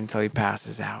faster until he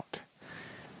passes out.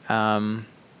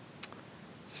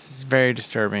 This is very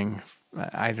disturbing.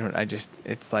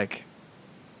 It's like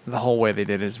the whole way they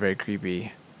did it is very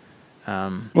creepy.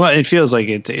 Well, it feels like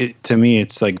it to me.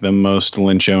 It's like the most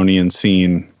Lynchonian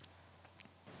scene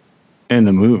in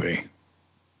the movie.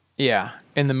 Yeah,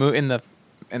 in the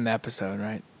episode,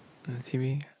 right? In the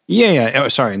TV. Yeah. Oh,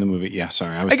 sorry, in the movie. Yeah,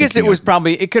 sorry. I guess it was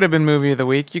it could have been movie of the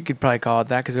week. You could probably call it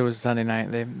that because it was Sunday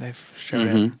night. They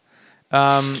showed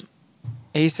it.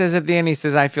 He says at the end, he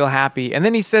says, "I feel happy," and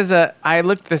then he says, "I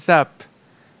looked this up.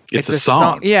 It's a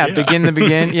song. Yeah, begin the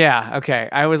begin. Yeah, okay.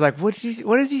 I was like, what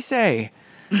does he say?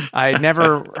 I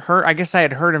never heard. I guess I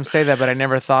had heard him say that, but I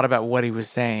never thought about what he was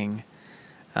saying.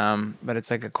 But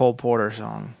it's like a Cole Porter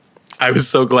song. I was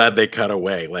so glad they cut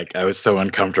away. Like I was so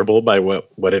uncomfortable by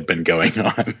what had been going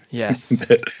on. Yes.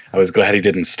 I was glad he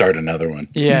didn't start another one.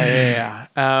 Yeah.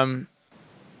 I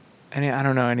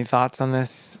don't know. Any thoughts on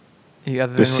this?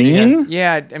 The scene?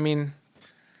 Yeah, I mean.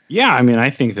 Yeah, I mean, I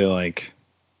think they're like,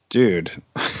 dude,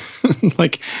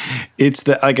 like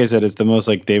like I said, it's the most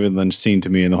like David Lynch scene to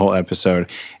me in the whole episode.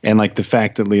 And like the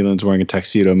fact that Leland's wearing a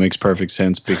tuxedo makes perfect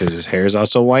sense because his hair is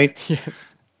also white.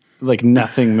 Yes. Like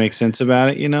nothing makes sense about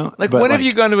it, you know? Like, when have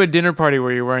you gone to a dinner party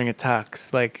where you're wearing a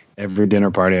tux? Like every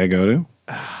dinner party I go to.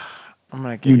 I'm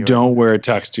gonna get you don't wear a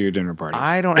tux to your dinner party.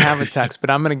 I don't have a tux, but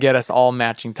I'm gonna get us all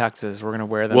matching tuxes. We're gonna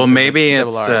wear them. Well, maybe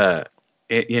it's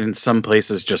in some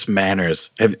places just manners.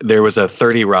 There was a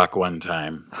 30 Rock one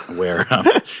time where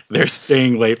they're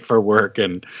staying late for work,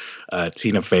 and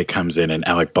Tina Fey comes in, and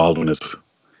Alec Baldwin is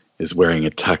wearing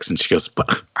a tux, and she goes, "But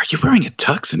are you wearing a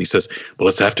tux?" And he says, "Well,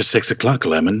 it's after 6 o'clock,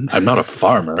 Lemon. I'm not a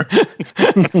farmer."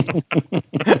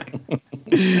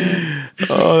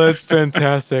 Oh, that's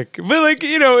fantastic. But like,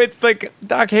 it's like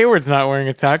Doc Hayward's not wearing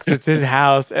a tux. It's his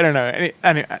house. I don't know.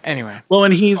 Anyway. Well,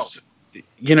 and he's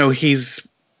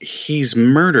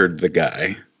murdered the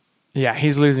guy. Yeah,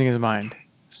 he's losing his mind.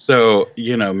 So,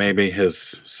 maybe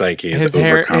his psyche is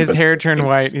overcompensating. His hair turned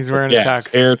white. He's wearing a tux.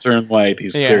 His hair turned white.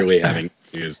 He's clearly having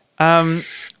issues.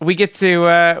 We get to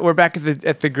we're back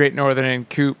at the Great Northern, and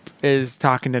Coop is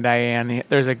talking to Diane.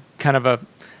 There's a kind of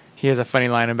He has a funny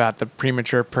line about the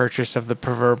premature purchase of the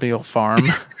proverbial farm,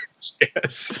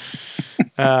 Yes.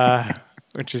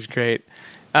 which is great.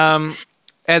 And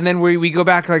then we go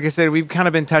back, like I said, we've kind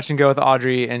of been touch and go with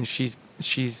Audrey, and she's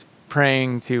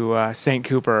praying to St.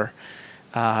 Cooper,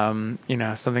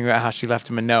 something about how she left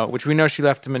him a note, which we know she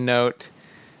left him a note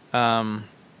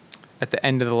at the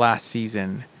end of the last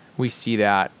season. We see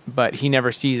that, but he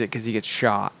never sees it because he gets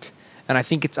shot. And I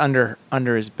think it's under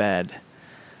his bed.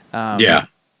 Yeah.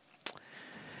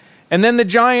 And then the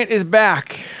giant is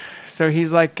back. So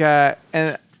he's like,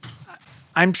 and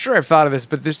I'm sure I've thought of this,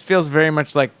 but this feels very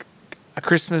much like a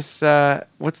Christmas,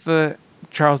 what's the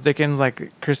Charles Dickens,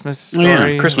 like Christmas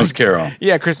story? Yeah, Christmas Carol.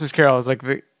 Yeah, Christmas Carol is like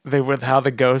with how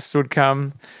the ghosts would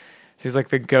come. So he's like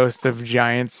the ghost of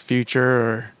giants'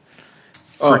 future,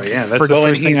 or That's the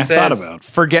first thing I thought about.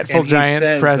 forgetful and he giants'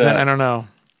 says, present. I don't know.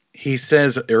 He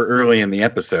says early in the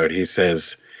episode, he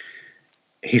says,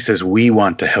 we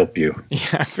want to help you. Yeah,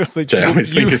 I feel like Which I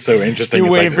always think is so interesting. You're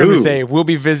It's waiting like, for him to ooh. say,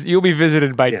 you'll be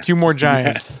visited by two more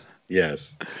giants.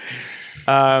 Yes.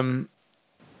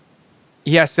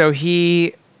 Yeah, so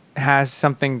he has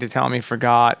something to tell me he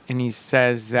forgot, and he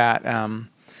says that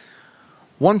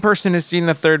one person has seen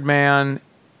the third man,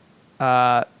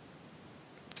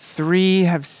 3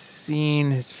 have seen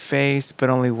his face,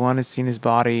 but only 1 has seen his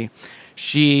body.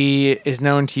 She is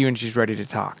known to you, and she's ready to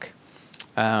talk.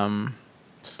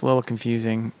 It's a little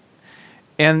confusing.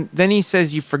 And then he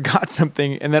says you forgot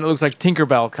something, and then it looks like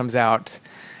Tinkerbell comes out.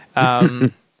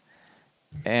 And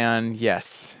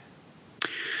yes.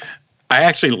 I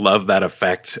actually love that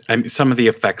effect. I mean, some of the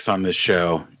effects on this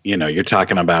show, you're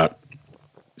talking about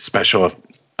special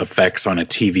effects on a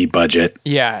TV budget.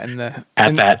 Yeah, and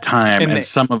at that time, and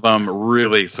some of them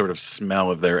really sort of smell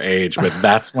of their age. But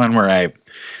that's one where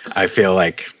I feel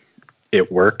like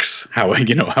it works.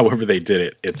 However they did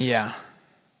it,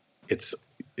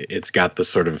 it's got the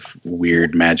sort of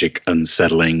weird, magic,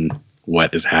 unsettling,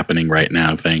 what is happening right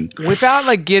now thing. Without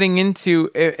like getting into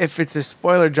if it's a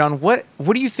spoiler, John, what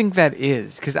do you think that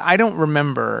is? Because I don't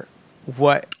remember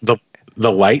what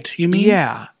the light. You mean?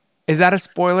 Yeah, is that a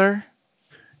spoiler?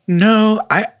 No,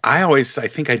 I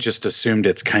think I just assumed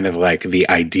it's kind of like the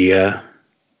idea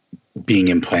being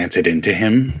implanted into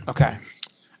him. Okay.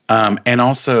 And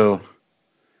also,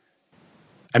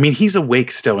 I mean, he's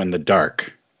awake still in the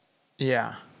dark.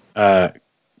 Yeah.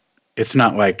 It's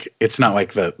not like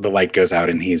the light goes out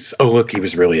and he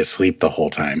was really asleep the whole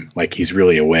time. Like he's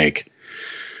really awake.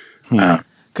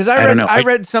 Because I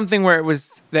read something where it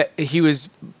was that he was,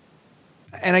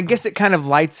 and I guess it kind of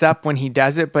lights up when he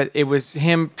does it, but it was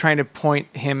him trying to point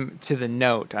him to the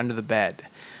note under the bed,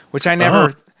 which I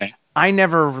never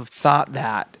thought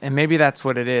that, and maybe that's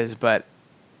what it is, but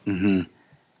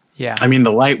yeah. I mean,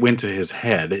 the light went to his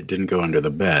head; it didn't go under the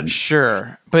bed.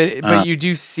 Sure, but you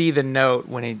do see the note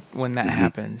when that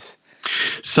happens.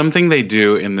 Something they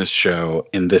do in this show,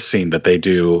 in this scene that they've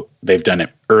done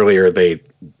it earlier. They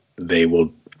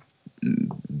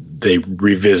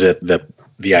revisit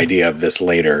the idea of this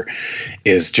later,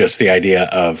 is just the idea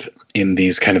of, in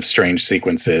these kind of strange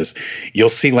sequences, you'll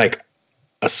see like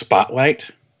a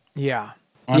spotlight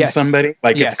on somebody.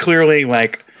 Like it's clearly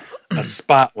like a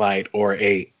spotlight or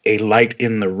a light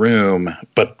in the room,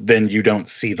 but then you don't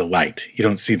see the light. You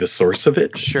don't see the source of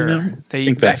it. Sure.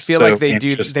 I feel like they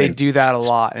do that a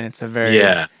lot, and it's a very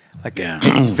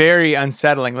it's very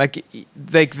unsettling. Like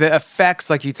the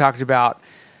effects, like you talked about,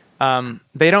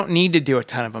 they don't need to do a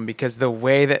ton of them because the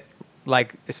way that,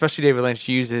 like, especially David Lynch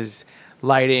uses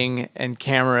lighting and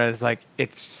cameras, like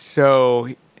it's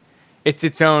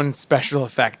its own special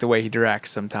effect the way he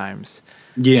directs sometimes.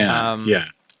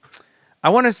 I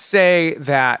want to say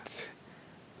that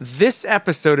this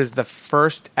episode is the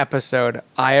first episode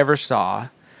I ever saw.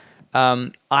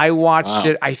 I watched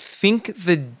it, I think,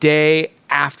 the day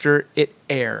after it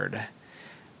aired.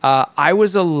 I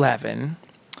was 11.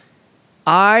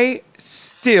 I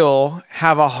still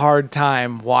have a hard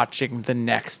time watching the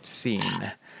next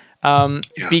scene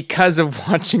because of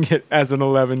watching it as an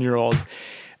 11-year-old.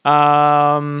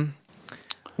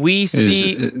 We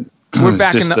see we're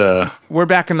back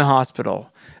in the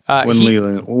hospital. When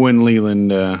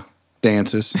Leland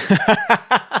dances.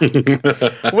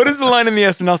 What is the line in the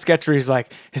SNL sketch where he's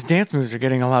like, his dance moves are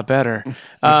getting a lot better?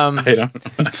 I don't.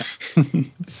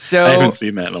 So I haven't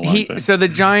seen that in a long time. So the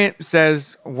giant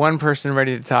says, one person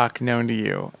ready to talk, known to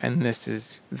you. And this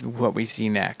is what we see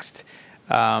next.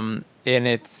 And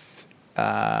it's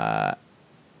Ronette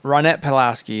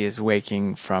Pulaski is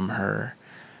waking from her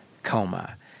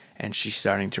coma. And she's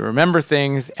starting to remember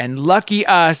things. And lucky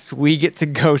us, we get to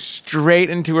go straight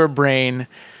into her brain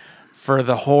for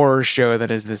the horror show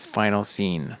that is this final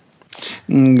scene.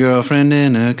 Girlfriend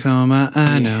in a coma,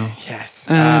 I know. Yes.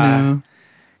 I know.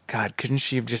 God, couldn't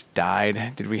she have just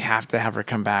died? Did we have to have her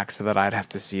come back so that I'd have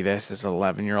to see this as an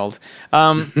 11-year-old?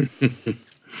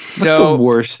 What's the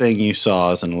worst thing you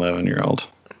saw as an 11-year-old?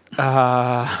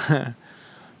 I'm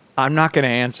not going to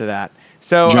answer that.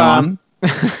 So, John?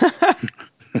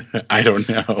 I don't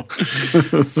know.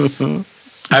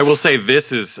 I will say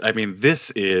this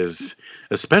is,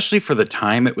 especially for the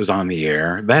time it was on the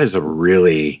air, that is a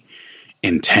really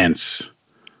intense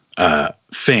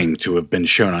thing to have been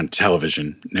shown on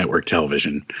television, network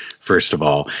television, first of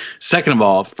all. Second of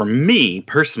all, for me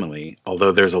personally,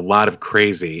 although there's a lot of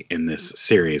crazy in this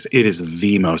series, it is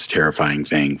the most terrifying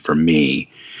thing for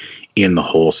me in the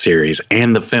whole series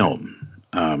and the film.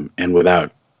 And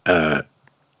without, I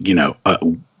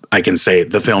can say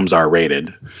the films are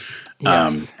rated.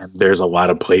 Yes. And there's a lot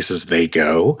of places they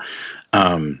go.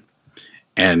 I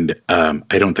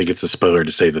don't think it's a spoiler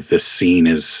to say that this scene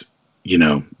is,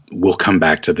 we'll come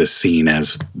back to this scene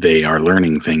as they are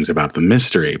learning things about the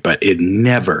mystery, but it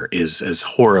never is as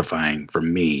horrifying for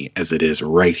me as it is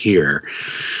right here.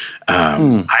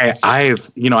 I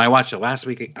watched it last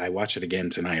week. I watched it again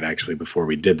tonight, actually, before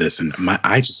we did this, and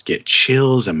I just get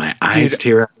chills and my eyes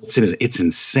tear up. It's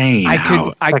insane.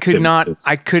 I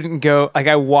couldn't go. Like,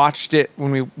 I watched it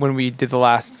when we did the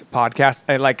last podcast.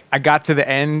 I got to the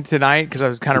end tonight because I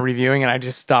was kind of reviewing, and I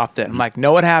just stopped it. I'm like,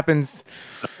 know what happens.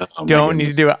 Don't need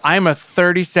to do it. I'm a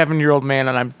 37-year-old man,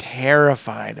 and I'm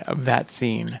terrified of that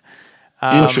scene.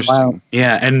 Interesting. Wow.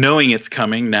 Yeah, and knowing it's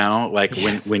coming now, like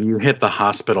when you hit the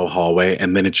hospital hallway,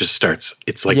 and then it just starts.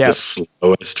 It's like the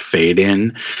slowest fade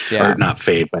in, or not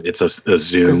fade, but it's a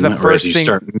zoom. Or as you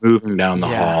start moving down the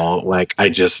hall, like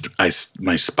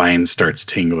my spine starts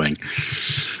tingling.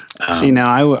 See,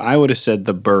 now I would have said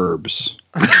The Burbs.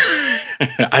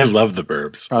 I love The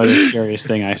Burbs. Probably the scariest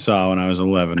thing I saw when I was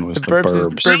 11 was The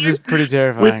Burbs. Burbs is pretty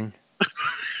terrifying.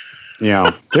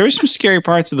 Yeah, there were some scary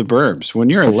parts of The Burbs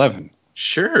when you're 11.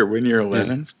 Sure, when you're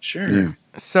 11. Sure. Yeah.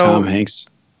 So Tom Hanks.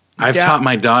 I've taught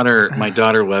my daughter. My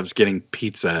daughter loves getting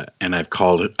pizza, and I've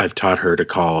taught her to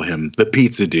call him the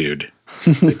pizza dude.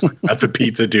 Not the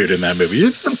pizza dude in that movie.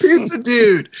 It's the pizza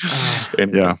dude.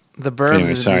 And yeah, The Burbs.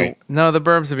 Anyway, sorry. The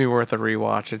Burbs would be worth a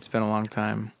rewatch. It's been a long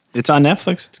time. it's on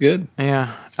Netflix. It's good.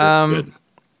 Yeah. Good.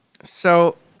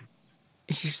 So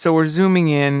we're zooming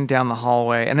in down the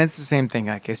hallway, and it's the same thing.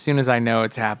 Like, as soon as I know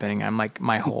it's happening, I'm like,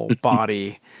 my whole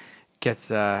body gets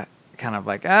kind of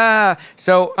like,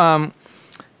 So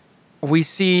we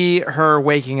see her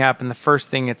waking up, and the first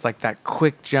thing, it's like that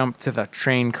quick jump to the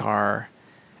train car.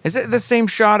 Is it the same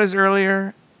shot as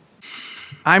earlier?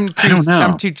 I don't know.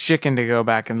 I'm too chicken to go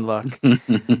back and look.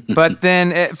 But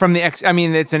then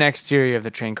it's an exterior of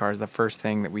the train car is the first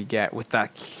thing that we get with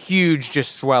that huge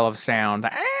just swell of sound.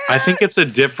 I think it's a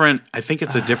different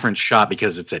shot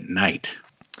because it's at night.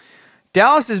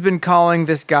 Dallas has been calling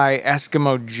this guy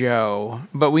Eskimo Joe,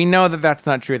 but we know that that's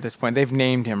not true at this point. They've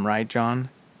named him, right, John?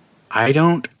 I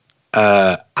don't.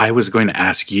 I was going to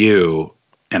ask you,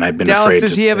 and I've been Dallas, afraid.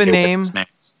 Does he have a name?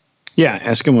 Yeah,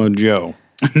 Eskimo Joe.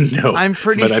 No, I'm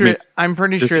pretty sure.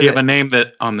 Does he have a name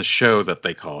that on the show that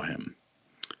they call him?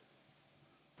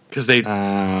 Because they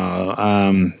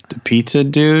the pizza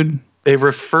dude. They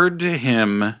referred to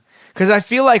him. Because I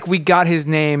feel like we got his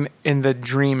name in the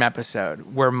Dream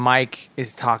episode where Mike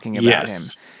is talking about him.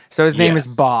 So his name is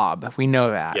Bob. We know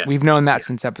that. Yes. We've known that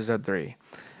since episode 3.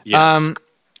 Yes.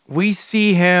 We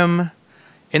see him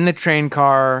in the train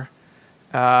car.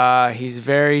 He's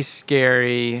very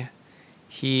scary.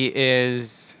 He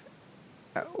is.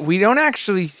 We don't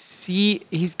actually see.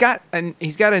 He's got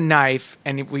a knife,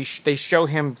 and they show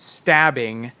him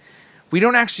stabbing. We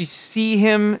don't actually see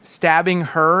him stabbing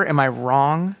her. Am I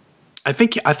wrong? I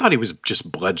thought he was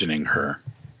just bludgeoning her.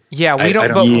 Yeah, we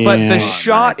don't. But the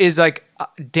shot is like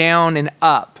down and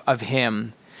up of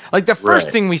him. Like the first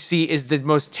thing we see is the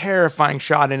most terrifying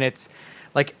shot, and it's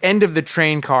like end of the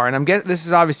train car. And I'm guessing this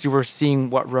is obviously we're seeing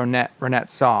what Ronette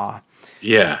saw.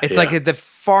 Yeah, it's like at the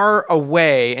far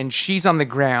away, and she's on the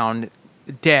ground,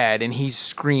 dead, and he's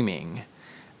screaming.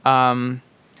 And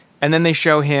then they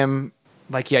show him,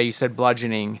 like, yeah, you said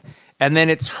bludgeoning, and then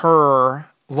it's her,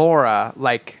 Laura,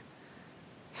 like,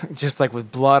 just like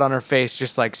with blood on her face,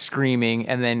 just like screaming,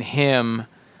 and then him.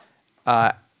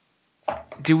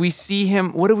 Do we see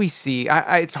him? What do we see?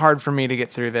 It's hard for me to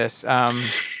get through this.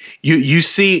 You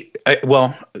see,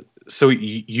 so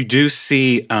you do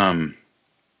see.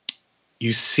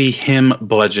 You see him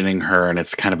bludgeoning her, and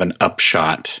it's kind of an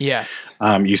upshot. Yes.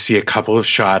 You see a couple of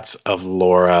shots of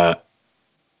Laura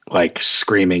like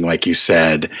screaming, like you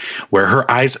said, where her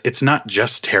eyes, it's not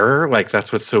just terror. Like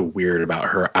that's what's so weird about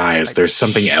her eyes. Like there's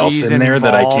something else she's in there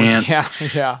that I involved. can't,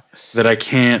 that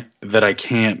I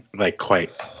can't like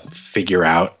quite figure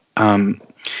out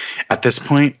at this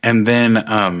point. And then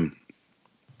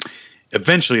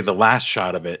eventually the last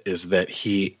shot of it is that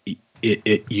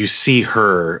you see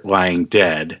her lying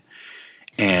dead,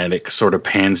 and it sort of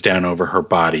pans down over her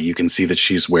body. You can see that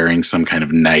she's wearing some kind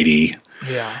of nightie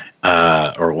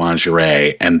or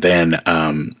lingerie. And then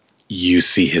you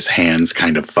see his hands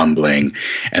kind of fumbling.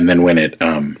 And then when it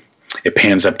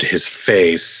pans up to his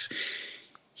face,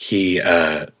 he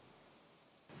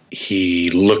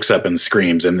looks up and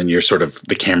screams. And then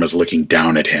the camera's looking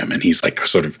down at him, and he's like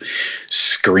sort of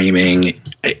screaming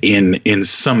in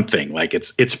something like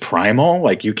it's primal.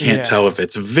 Like you can't tell if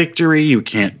it's victory. You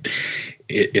can't.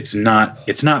 It's not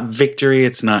victory.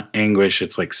 It's not anguish.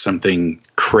 It's like something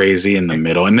crazy in the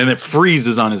middle, and then it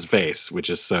freezes on his face, which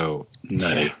is so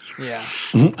nutty. Yeah.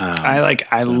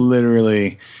 I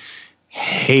literally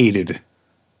hated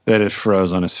that it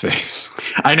froze on his face.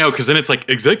 I know, because then it's like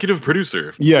executive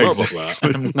producer. Yeah, blah, exactly. blah,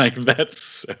 blah. I'm like,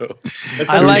 that's an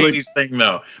like 80s thing,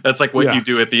 though. That's like what you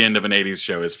do at the end of an 80s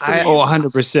show is freeze.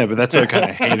 100%. But that's why I kind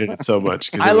of hated it so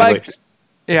much.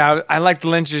 I liked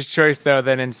Lynch's choice, though,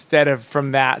 that instead of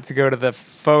from that to go to the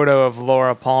photo of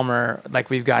Laura Palmer, like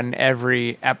we've gotten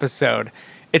every episode,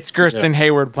 it's Kirsten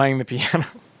Hayward playing the piano.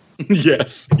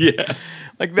 Yes.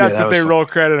 Like that's what they roll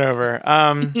credit over.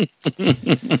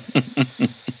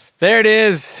 There it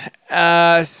is.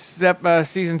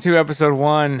 Season 2, episode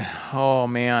 1. Oh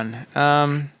man.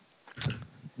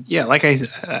 Yeah, like I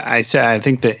said, I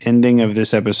think the ending of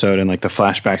this episode and like the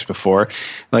flashbacks before,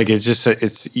 like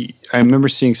it's. I remember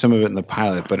seeing some of it in the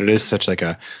pilot, but it is such like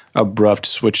a abrupt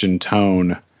switch in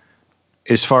tone,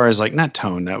 as far as like not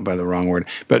tone, not by the wrong word,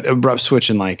 but abrupt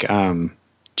switch in like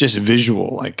just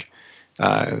visual like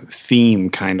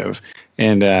theme kind of,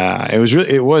 and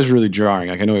it was really jarring.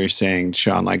 Like I know what you're saying,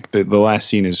 Sean. Like the last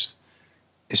scene is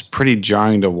pretty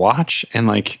jarring to watch, and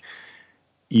like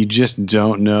you just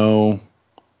don't know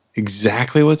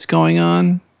exactly what's going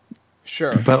on.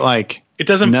 Sure. But like it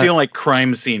doesn't feel like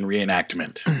crime scene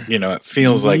reenactment. You know, it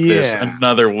feels like there's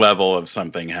another level of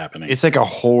something happening. It's like a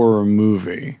horror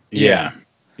movie. Yeah.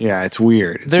 Yeah, it's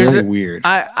weird. It's very weird.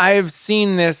 I've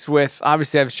seen this with,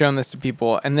 obviously I've shown this to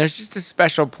people, and there's just a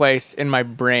special place in my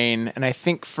brain, and I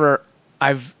think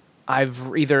I've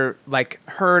either like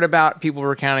heard about people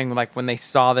recounting like when they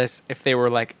saw this, if they were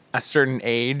like a certain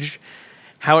age,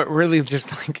 how it really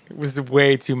just like was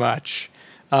way too much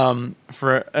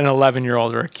for an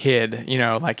 11-year-old or a kid, you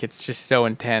know, like it's just so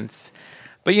intense.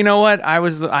 But you know what?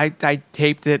 I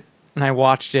taped it and I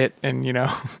watched it, and you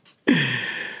know,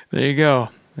 there you go.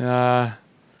 Dallas,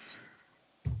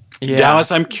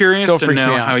 I'm curious to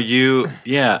know how you.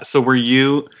 Yeah, so were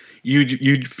you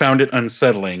found it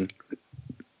unsettling,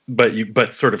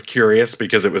 but sort of curious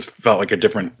because it felt like a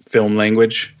different film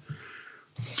language.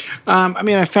 I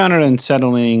mean, I found it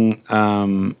unsettling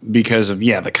because of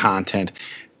the content,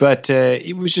 but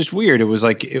it was just weird. It was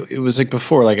like it was like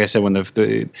before, like I said, when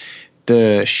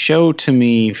the show to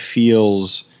me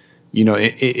feels, you know,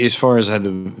 as far as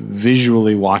the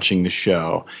visually watching the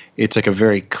show, it's like a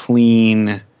very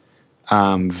clean,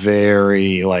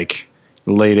 very like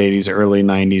late 80s, early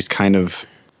 90s kind of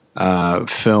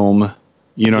film.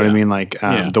 You know what I mean? Like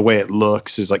the way it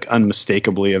looks is like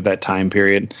unmistakably of that time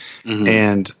period.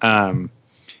 Mm-hmm.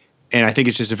 And I think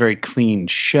it's just a very clean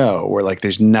show where like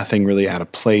there's nothing really out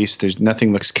of place. There's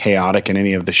nothing looks chaotic in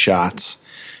any of the shots.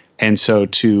 And so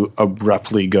to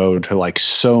abruptly go to like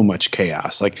so much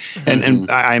chaos, like, and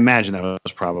I imagine that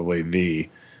was probably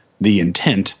the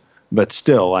intent, but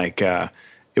still like,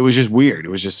 it was just weird. It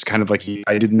was just kind of like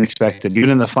I didn't expect it. Even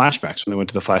in the flashbacks, when they went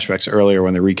to the flashbacks earlier,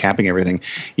 when they're recapping everything,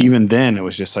 even then it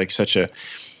was just like such a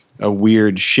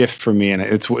weird shift for me. And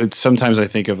it's sometimes I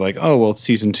think of like, oh, well, it's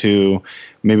season 2.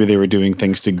 Maybe they were doing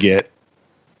things to get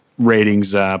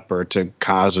ratings up or to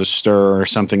cause a stir or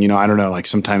something. You know, I don't know. Like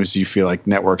sometimes you feel like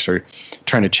networks are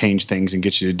trying to change things and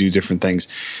get you to do different things.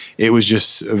 It was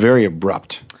just very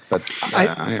abrupt. But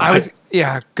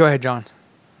go ahead, John.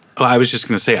 Well, I was just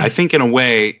going to say, I think in a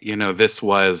way, you know, this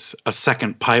was a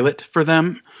second pilot for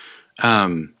them.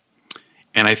 And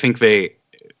I think that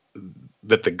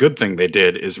the good thing they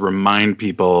did is remind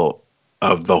people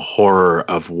of the horror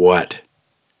of what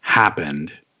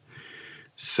happened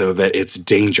so that it's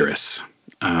dangerous.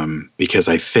 Because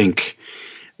I think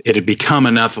it had become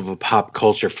enough of a pop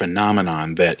culture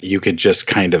phenomenon that you could just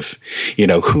kind of, you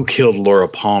know, Who Killed Laura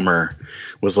Palmer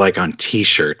was like on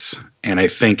T-shirts. And I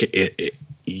think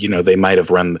you know, they might have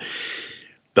run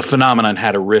the phenomenon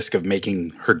had a risk of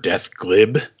making her death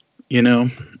glib, you know,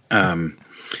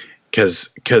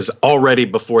 because already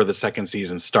before the second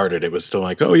season started, it was still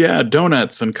like, oh yeah,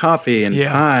 donuts and coffee and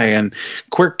pie and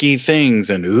quirky things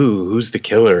and ooh, who's the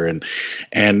killer,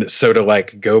 and so to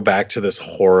like go back to this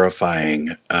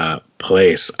horrifying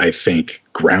place, I think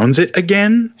grounds it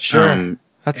again. Sure,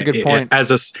 that's a good point.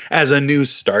 As a new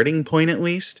starting point, at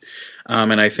least,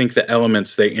 and I think the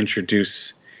elements they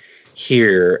introduce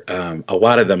here, a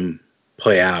lot of them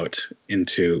play out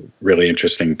into really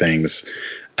interesting things.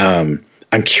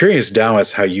 I'm curious,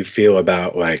 Dallas, how you feel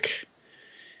about like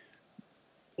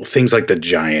things like the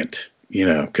giant, you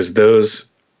know, because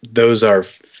those are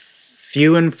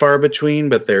few and far between,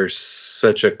 but they're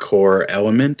such a core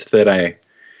element that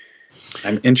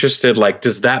I'm interested. Like,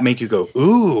 does that make you go,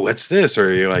 ooh, what's this? Or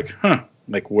are you like, huh?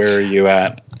 Like, where are you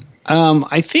at?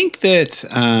 I think that.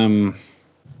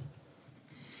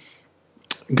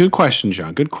 Good question,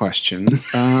 John. Good question.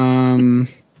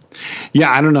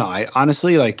 Yeah, I don't know. I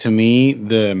honestly, like, to me,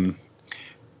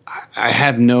 I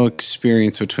had no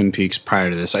experience with Twin Peaks prior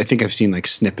to this. I think I've seen like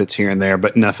snippets here and there,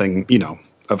 but nothing, you know,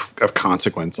 of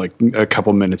consequence, like a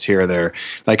couple minutes here or there.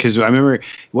 Like, because I remember it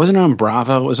wasn't on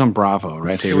Bravo. It was on Bravo,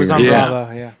 right? It was on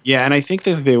Bravo, yeah. Yeah, and I think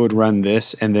that they would run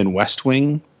this and then West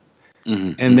Wing.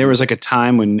 Mm-hmm. And there was like a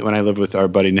time when I lived with our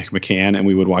buddy Nick McCann and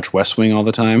we would watch West Wing all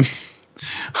the time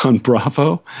on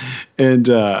Bravo. And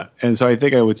so I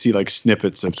think I would see like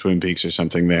snippets of Twin Peaks or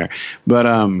something there.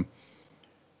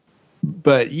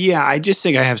 But yeah, I just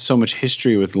think I have so much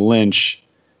history with Lynch,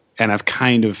 and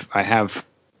I have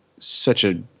such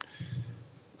a,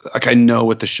 like, I know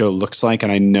what the show looks like,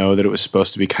 and I know that it was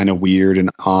supposed to be kind of weird and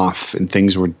off, and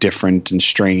things were different and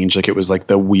strange. Like, it was like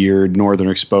the weird Northern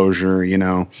Exposure, you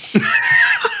know.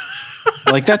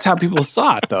 Like, that's how people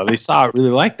saw it, though. They saw it really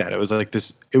like that. It was like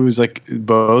this. It was like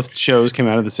both shows came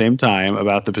out at the same time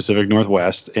about the Pacific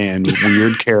Northwest and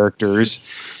weird characters.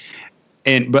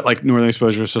 But like Northern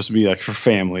Exposure was supposed to be like for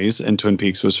families, and Twin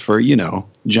Peaks was for, you know,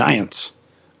 giants.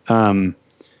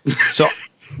 So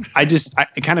I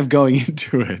kind of going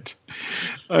into it,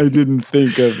 I didn't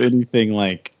think of anything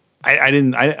like I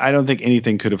don't think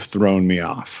anything could have thrown me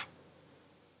off.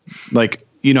 Like,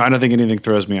 you know, I don't think anything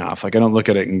throws me off. Like, I don't look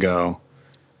at it and go,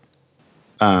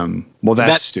 well,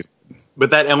 that's stupid. But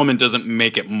that element doesn't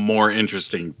make it more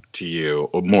interesting to you,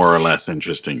 or more or less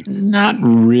interesting. Not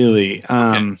really.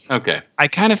 Okay. I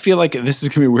kind of feel like this is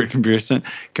gonna be a weird comparison,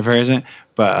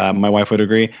 but my wife would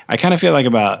agree. I kind of feel like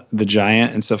about the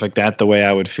giant and stuff like that, the way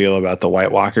I would feel about the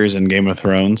White Walkers in Game of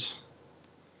Thrones.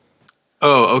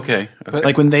 Oh, okay.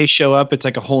 Like when they show up, it's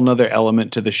like a whole nother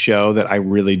element to the show that I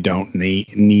really don't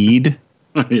need.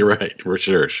 You're right. For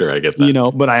sure. I get that. You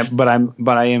know, but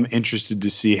I am interested to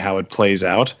see how it plays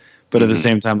out. But at the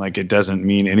same time, like, it doesn't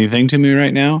mean anything to me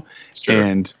right now. Sure.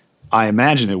 And I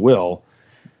imagine it will.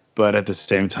 But at the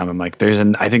same time, I'm like,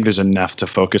 I think there's enough to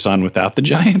focus on without the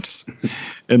giants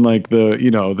and like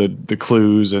the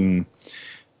clues and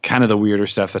kind of the weirder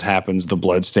stuff that happens, the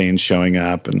bloodstains showing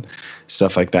up and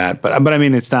stuff like that. But I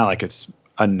mean, it's not like it's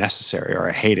unnecessary or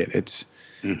I hate it. It's,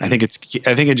 I think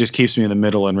it just keeps me in the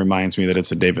middle and reminds me that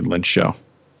it's a David Lynch show.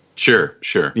 Sure.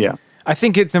 Yeah. I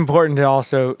think it's important to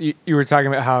also, you were talking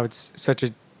about how it's such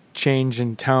a change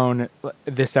in tone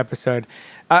this episode.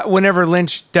 Whenever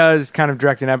Lynch does kind of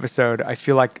direct an episode, I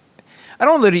feel like, I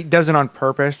don't know that he does it on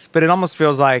purpose, but it almost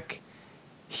feels like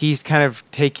he's kind of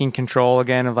taking control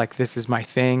again of like, this is my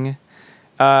thing.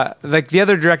 Like the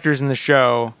other directors in the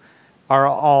show are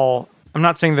all, I'm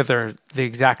not saying that they're the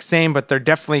exact same, but they're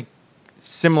definitely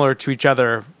similar to each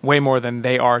other way more than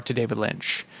they are to David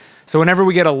Lynch. So whenever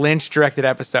we get a Lynch directed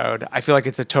episode, I feel like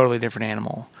it's a totally different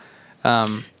animal.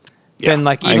 Than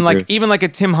like even like a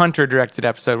Tim Hunter directed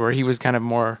episode where he was kind of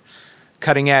more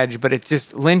cutting edge, but it's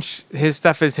just Lynch, his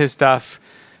stuff is his stuff.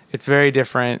 It's very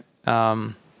different.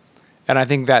 And I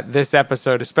think that this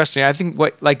episode, especially, I think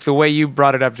what, like the way you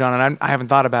brought it up, John, and I haven't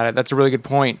thought about it. That's a really good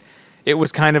point. It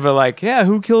was kind of a like, yeah,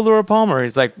 who killed Laura Palmer?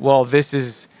 He's like, well, this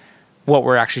is what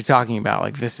we're actually talking about.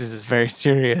 Like, this is a very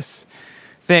serious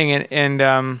thing.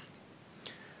 And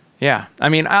yeah, I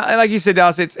mean, like you said,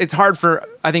 Dallas, it's hard for,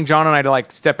 I think, John and I to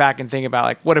like step back and think about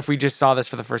like, what if we just saw this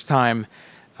for the first time,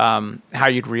 how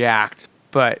you'd react.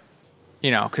 But,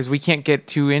 you know, because we can't get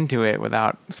too into it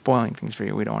without spoiling things for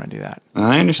you. We don't want to do that.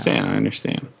 I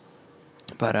understand.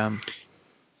 But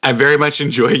I very much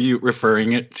enjoy you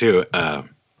referring it to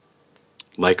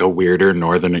like a weirder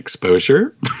Northern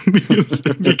Exposure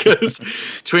because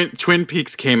Twin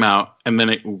Peaks came out and then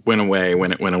it went away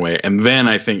when it went away. And then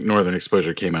I think Northern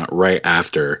Exposure came out right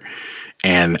after.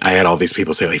 And I had all these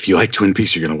people say, if you like Twin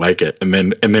Peaks, you're going to like it. And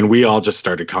then we all just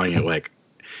started calling it like,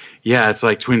 Yeah, it's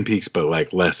like Twin Peaks, but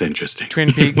like less interesting.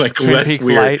 Twin Peaks, like Twin less Peaks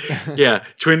weird. light. Yeah,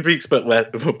 Twin Peaks, but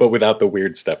without the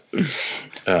weird stuff.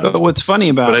 But what's funny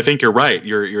about? But I think you're right.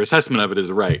 Your assessment of it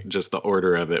is right. Just the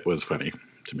order of it was funny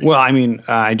to me. Well, I mean,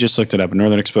 I just looked it up.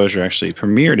 Northern Exposure actually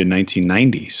premiered in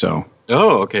 1990. So.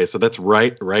 Oh, okay. So that's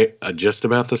right, just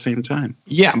about the same time.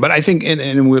 Yeah, but I think,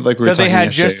 and we like we were So they talking had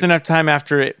yesterday- just enough time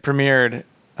after it premiered.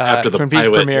 After the Twin Peaks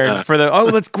pilot, premiered for the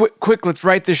let's quick, let's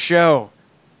write this show.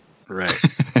 Right.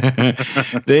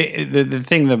 the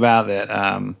thing about that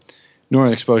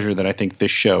Northern Exposure that I think this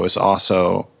show is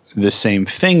also the same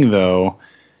thing, though.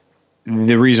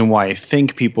 The reason why I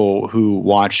think people who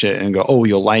watch it and go, "Oh,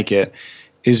 you'll like it,"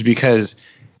 is because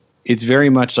it's very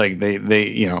much like they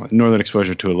Northern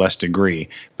Exposure to a less degree,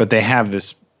 but they have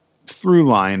this through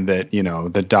line that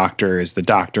the doctor is the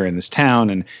doctor in this town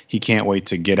and he can't wait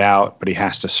to get out, but he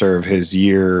has to serve his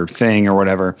year thing or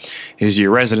whatever, his year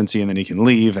residency, and then he can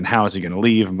leave, and how is he going to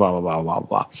leave, and blah blah blah blah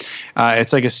blah.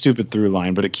 It's like a stupid through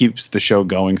line, but it keeps the show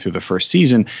going through the first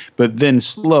season. But then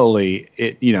slowly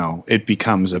it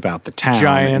becomes about the town,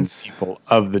 Giants, and people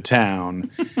of the town,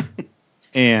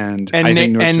 and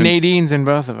Nadine's in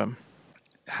both of them.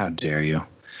 How dare you?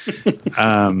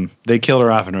 They killed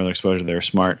her off in Northern Exposure. They were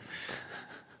smart.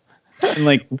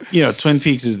 And Twin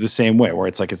Peaks is the same way, where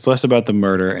it's like it's less about the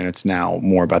murder and it's now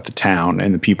more about the town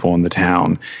and the people in the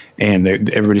town, and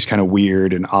everybody's kind of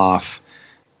weird and off,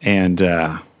 and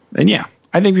yeah,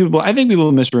 I think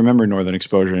people misremember Northern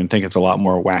Exposure and think it's a lot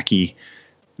more wacky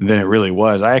than it really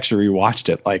was. I actually rewatched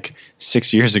it like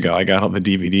 6 years ago. I got all the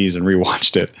DVDs and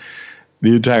rewatched it,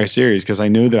 the entire series, because I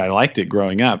knew that I liked it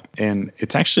growing up, and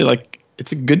it's actually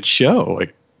it's a good show.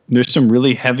 Like, there's some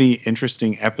really heavy,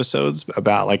 interesting episodes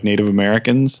about Native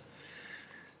Americans.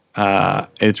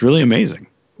 It's really amazing.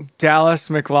 Dallas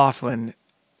McLaughlin,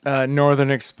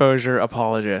 Northern Exposure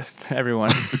apologist.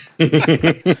 Everyone,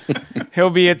 he'll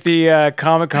be at the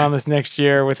Comic-Con this next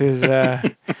year with his.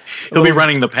 He'll be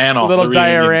running the panel, little the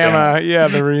diorama. Yeah,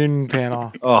 the reunion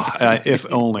panel. Oh, if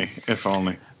only.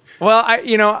 Well, I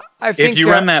think if you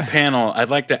run that panel, I'd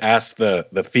like to ask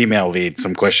the female lead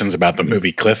some questions about the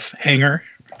movie Cliffhanger.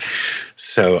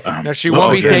 So no, she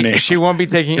won't be taking. She won't be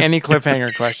taking any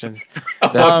cliffhanger questions.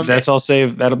 That's all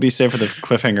saved. That'll be saved for the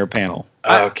cliffhanger panel.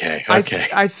 Okay.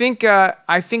 I think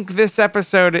this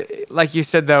episode, like you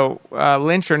said, though,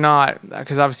 Lynch or not,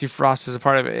 because obviously Frost was a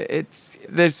part of it.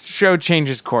 This show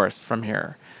changes course from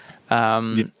here.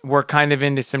 We're kind of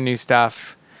into some new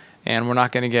stuff, and we're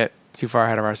not going to get too far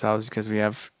ahead of ourselves because we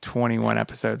have 21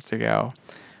 episodes to go.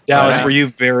 Dallas, were you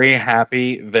very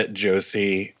happy that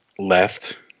Josie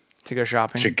left to go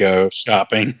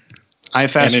shopping? I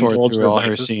fast forward through all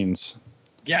her scenes.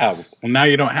 Yeah, well, now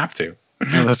you don't have to.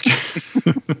 Oh, that's good.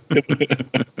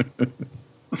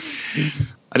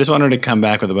 I just wanted to come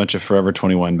back with a bunch of Forever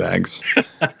 21 bags.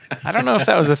 I don't know if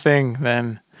that was a thing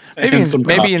then. Maybe in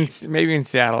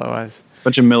Seattle it was. A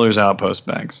bunch of Miller's Outpost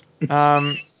bags.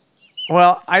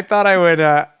 Well, I thought I would.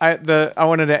 I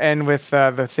wanted to end with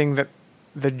the thing that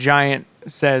the giant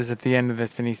says at the end of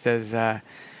this, and he says,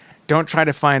 "Don't try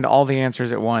to find all the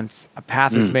answers at once. A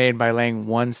path is made by laying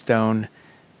one stone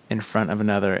in front of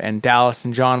another." And Dallas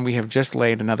and John, we have just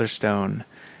laid another stone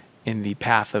in the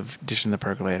path of Dish and the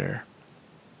Percolator.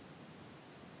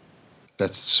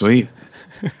 That's sweet.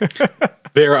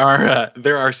 There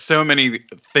are so many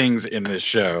things in this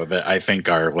show that I think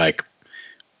are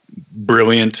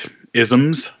brilliant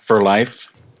isms for life.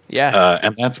 Yes.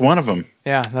 And that's one of them.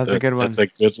 Yeah, that's a good one. That's a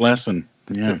good lesson.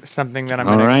 Yeah. Something that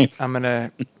I'm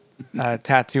gonna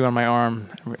tattoo on my arm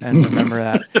and remember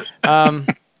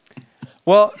that.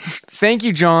 Well, thank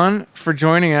you, John, for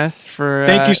joining us.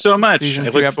 Thank you so much. Season I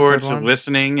 2, look forward to episode 1.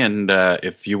 listening, and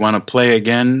if you want to play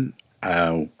again,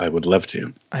 I would love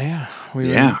to. Yeah, for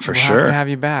we'll sure. have to have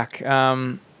you back.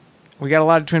 We got a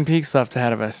lot of Twin Peaks stuff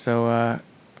ahead of us, so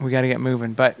we got to get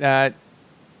moving. But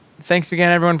thanks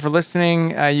again, everyone, for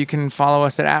listening. You can follow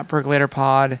us at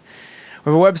PercolatorPod.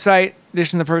 We have a website,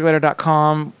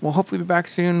 editionthepercolator.com. We'll hopefully be back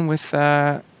soon with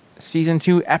Season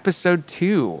 2, Episode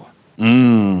 2.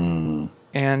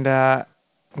 And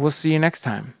we'll see you next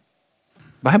time.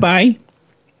 Bye-bye.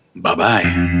 Bye-bye.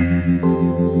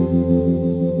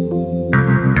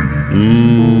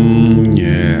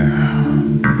 Yeah.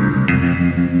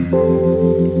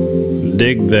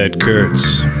 Dig that,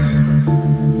 Kurtz.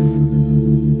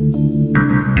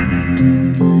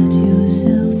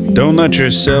 Don't let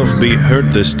yourself be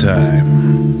hurt this time.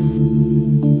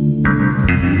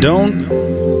 Don't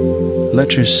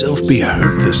let yourself be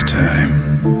hurt this time.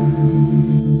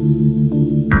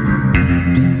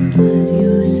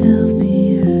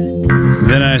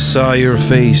 Then I saw your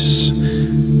face.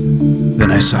 Then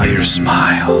I saw your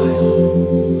smile.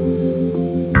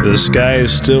 The sky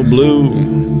is still blue.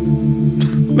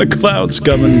 The clouds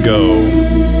come and go.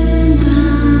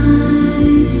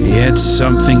 Yet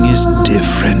something is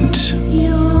different.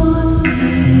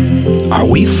 Are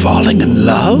we falling in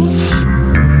love?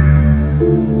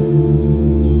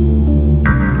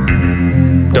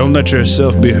 Don't let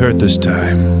yourself be hurt this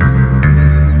time.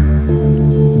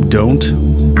 Don't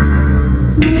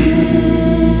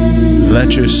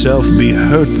let yourself be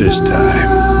hurt this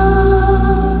time.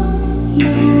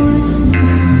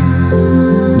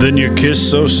 Then your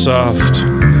kiss so soft,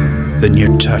 then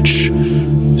your touch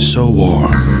so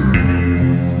warm.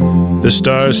 The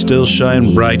stars still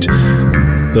shine bright,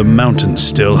 the mountains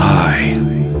still high.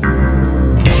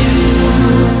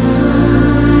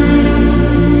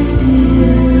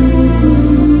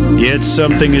 Yet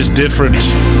something is different.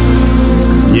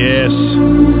 Yes,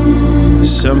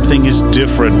 something is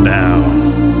different now.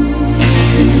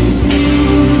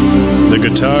 The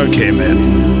guitar came in.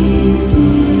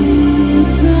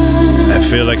 I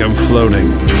feel like I'm floating.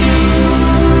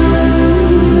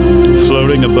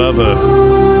 Floating above a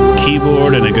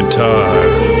keyboard and a guitar.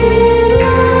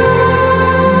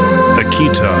 A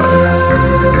guitar.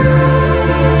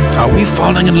 Are we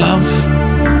falling in love?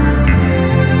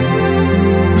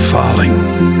 Falling.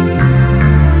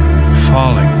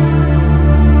 Falling.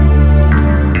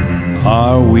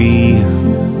 Are we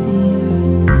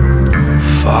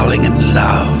falling in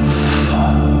love?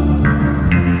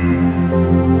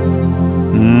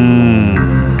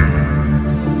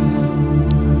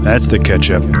 That's the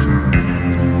ketchup.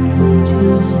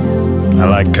 I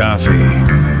like coffee,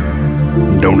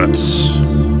 donuts.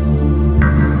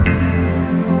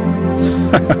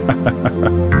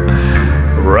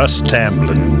 Russ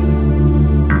Tamblyn.